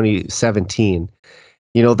since 2017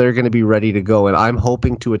 they're going to be ready to go, and I'm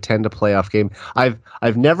hoping to attend a playoff game.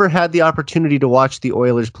 I've never had the opportunity to watch the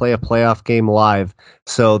Oilers play a playoff game live,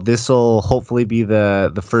 so this will hopefully be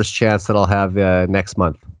the first chance that I'll have next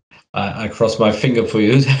month. I cross my finger for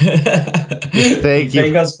you. Thank you.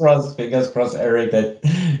 Fingers crossed, Eric,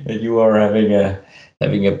 that you are having a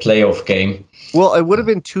playoff game. Well, it would have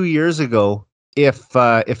been 2 years ago if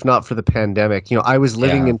not for the pandemic. I was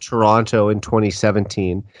living in Toronto in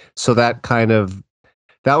 2017, so that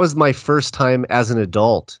was my first time as an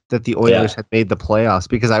adult that the Oilers had made the playoffs,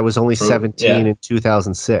 because I was only 17 in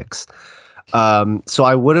 2006. So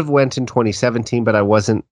I would have went in 2017, but I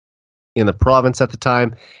wasn't in the province at the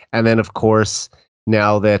time. And then, of course,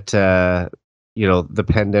 now that the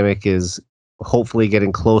pandemic is hopefully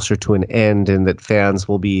getting closer to an end, and that fans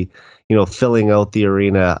will be filling out the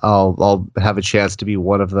arena, I'll have a chance to be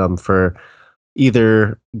one of them for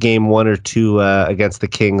either game 1 or 2 against the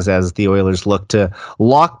Kings, as the Oilers look to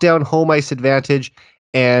lock down home ice advantage,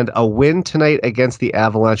 and a win tonight against the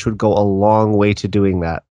Avalanche would go a long way to doing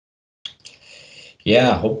that.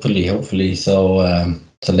 Yeah, hopefully. So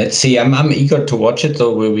let's see. I'm eager to watch it.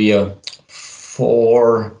 Though will be a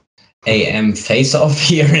 4 a.m. face-off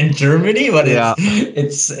here in Germany, but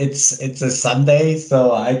it's a Sunday,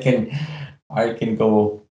 so I can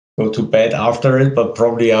go to bed after it, but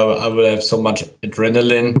probably I will have so much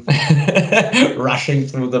adrenaline rushing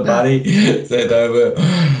through the body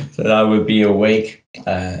that I will be awake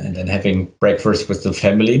and then having breakfast with the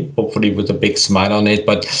family, hopefully with a big smile on it.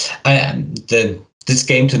 But this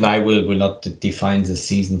game tonight will not define the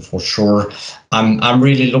season for sure. I'm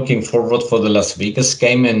really looking forward for the Las Vegas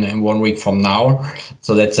game in 1 week from now.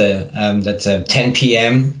 So that's a 10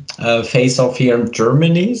 p.m. face-off here in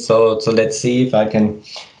Germany. So let's see if I can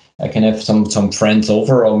have some friends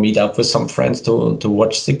over, or meet up with some friends to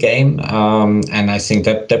watch the game. And I think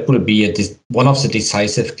that will be one of the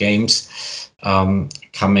decisive games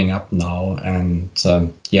coming up now. And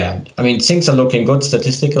things are looking good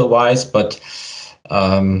statistical wise, but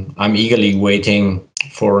I'm eagerly waiting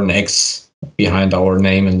for an X behind our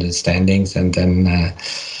name in the standings, and then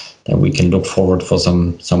we can look forward for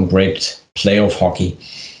some great playoff hockey.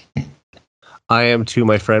 I am too,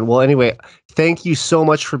 my friend. Well, anyway, thank you so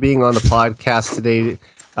much for being on the podcast today.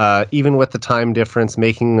 Even with the time difference,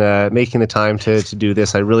 making the time to do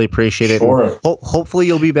this, I really appreciate it. Sure. Hopefully,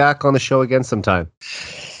 you'll be back on the show again sometime.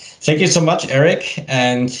 Thank you so much, Eric.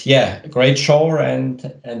 And great show,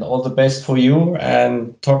 and all the best for you,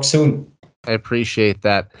 and talk soon. I appreciate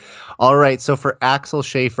that. All right. So for Axel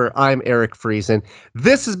Schaefer, I'm Eric Friesen.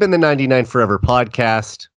 This has been the 99 Forever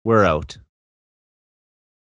podcast. We're out.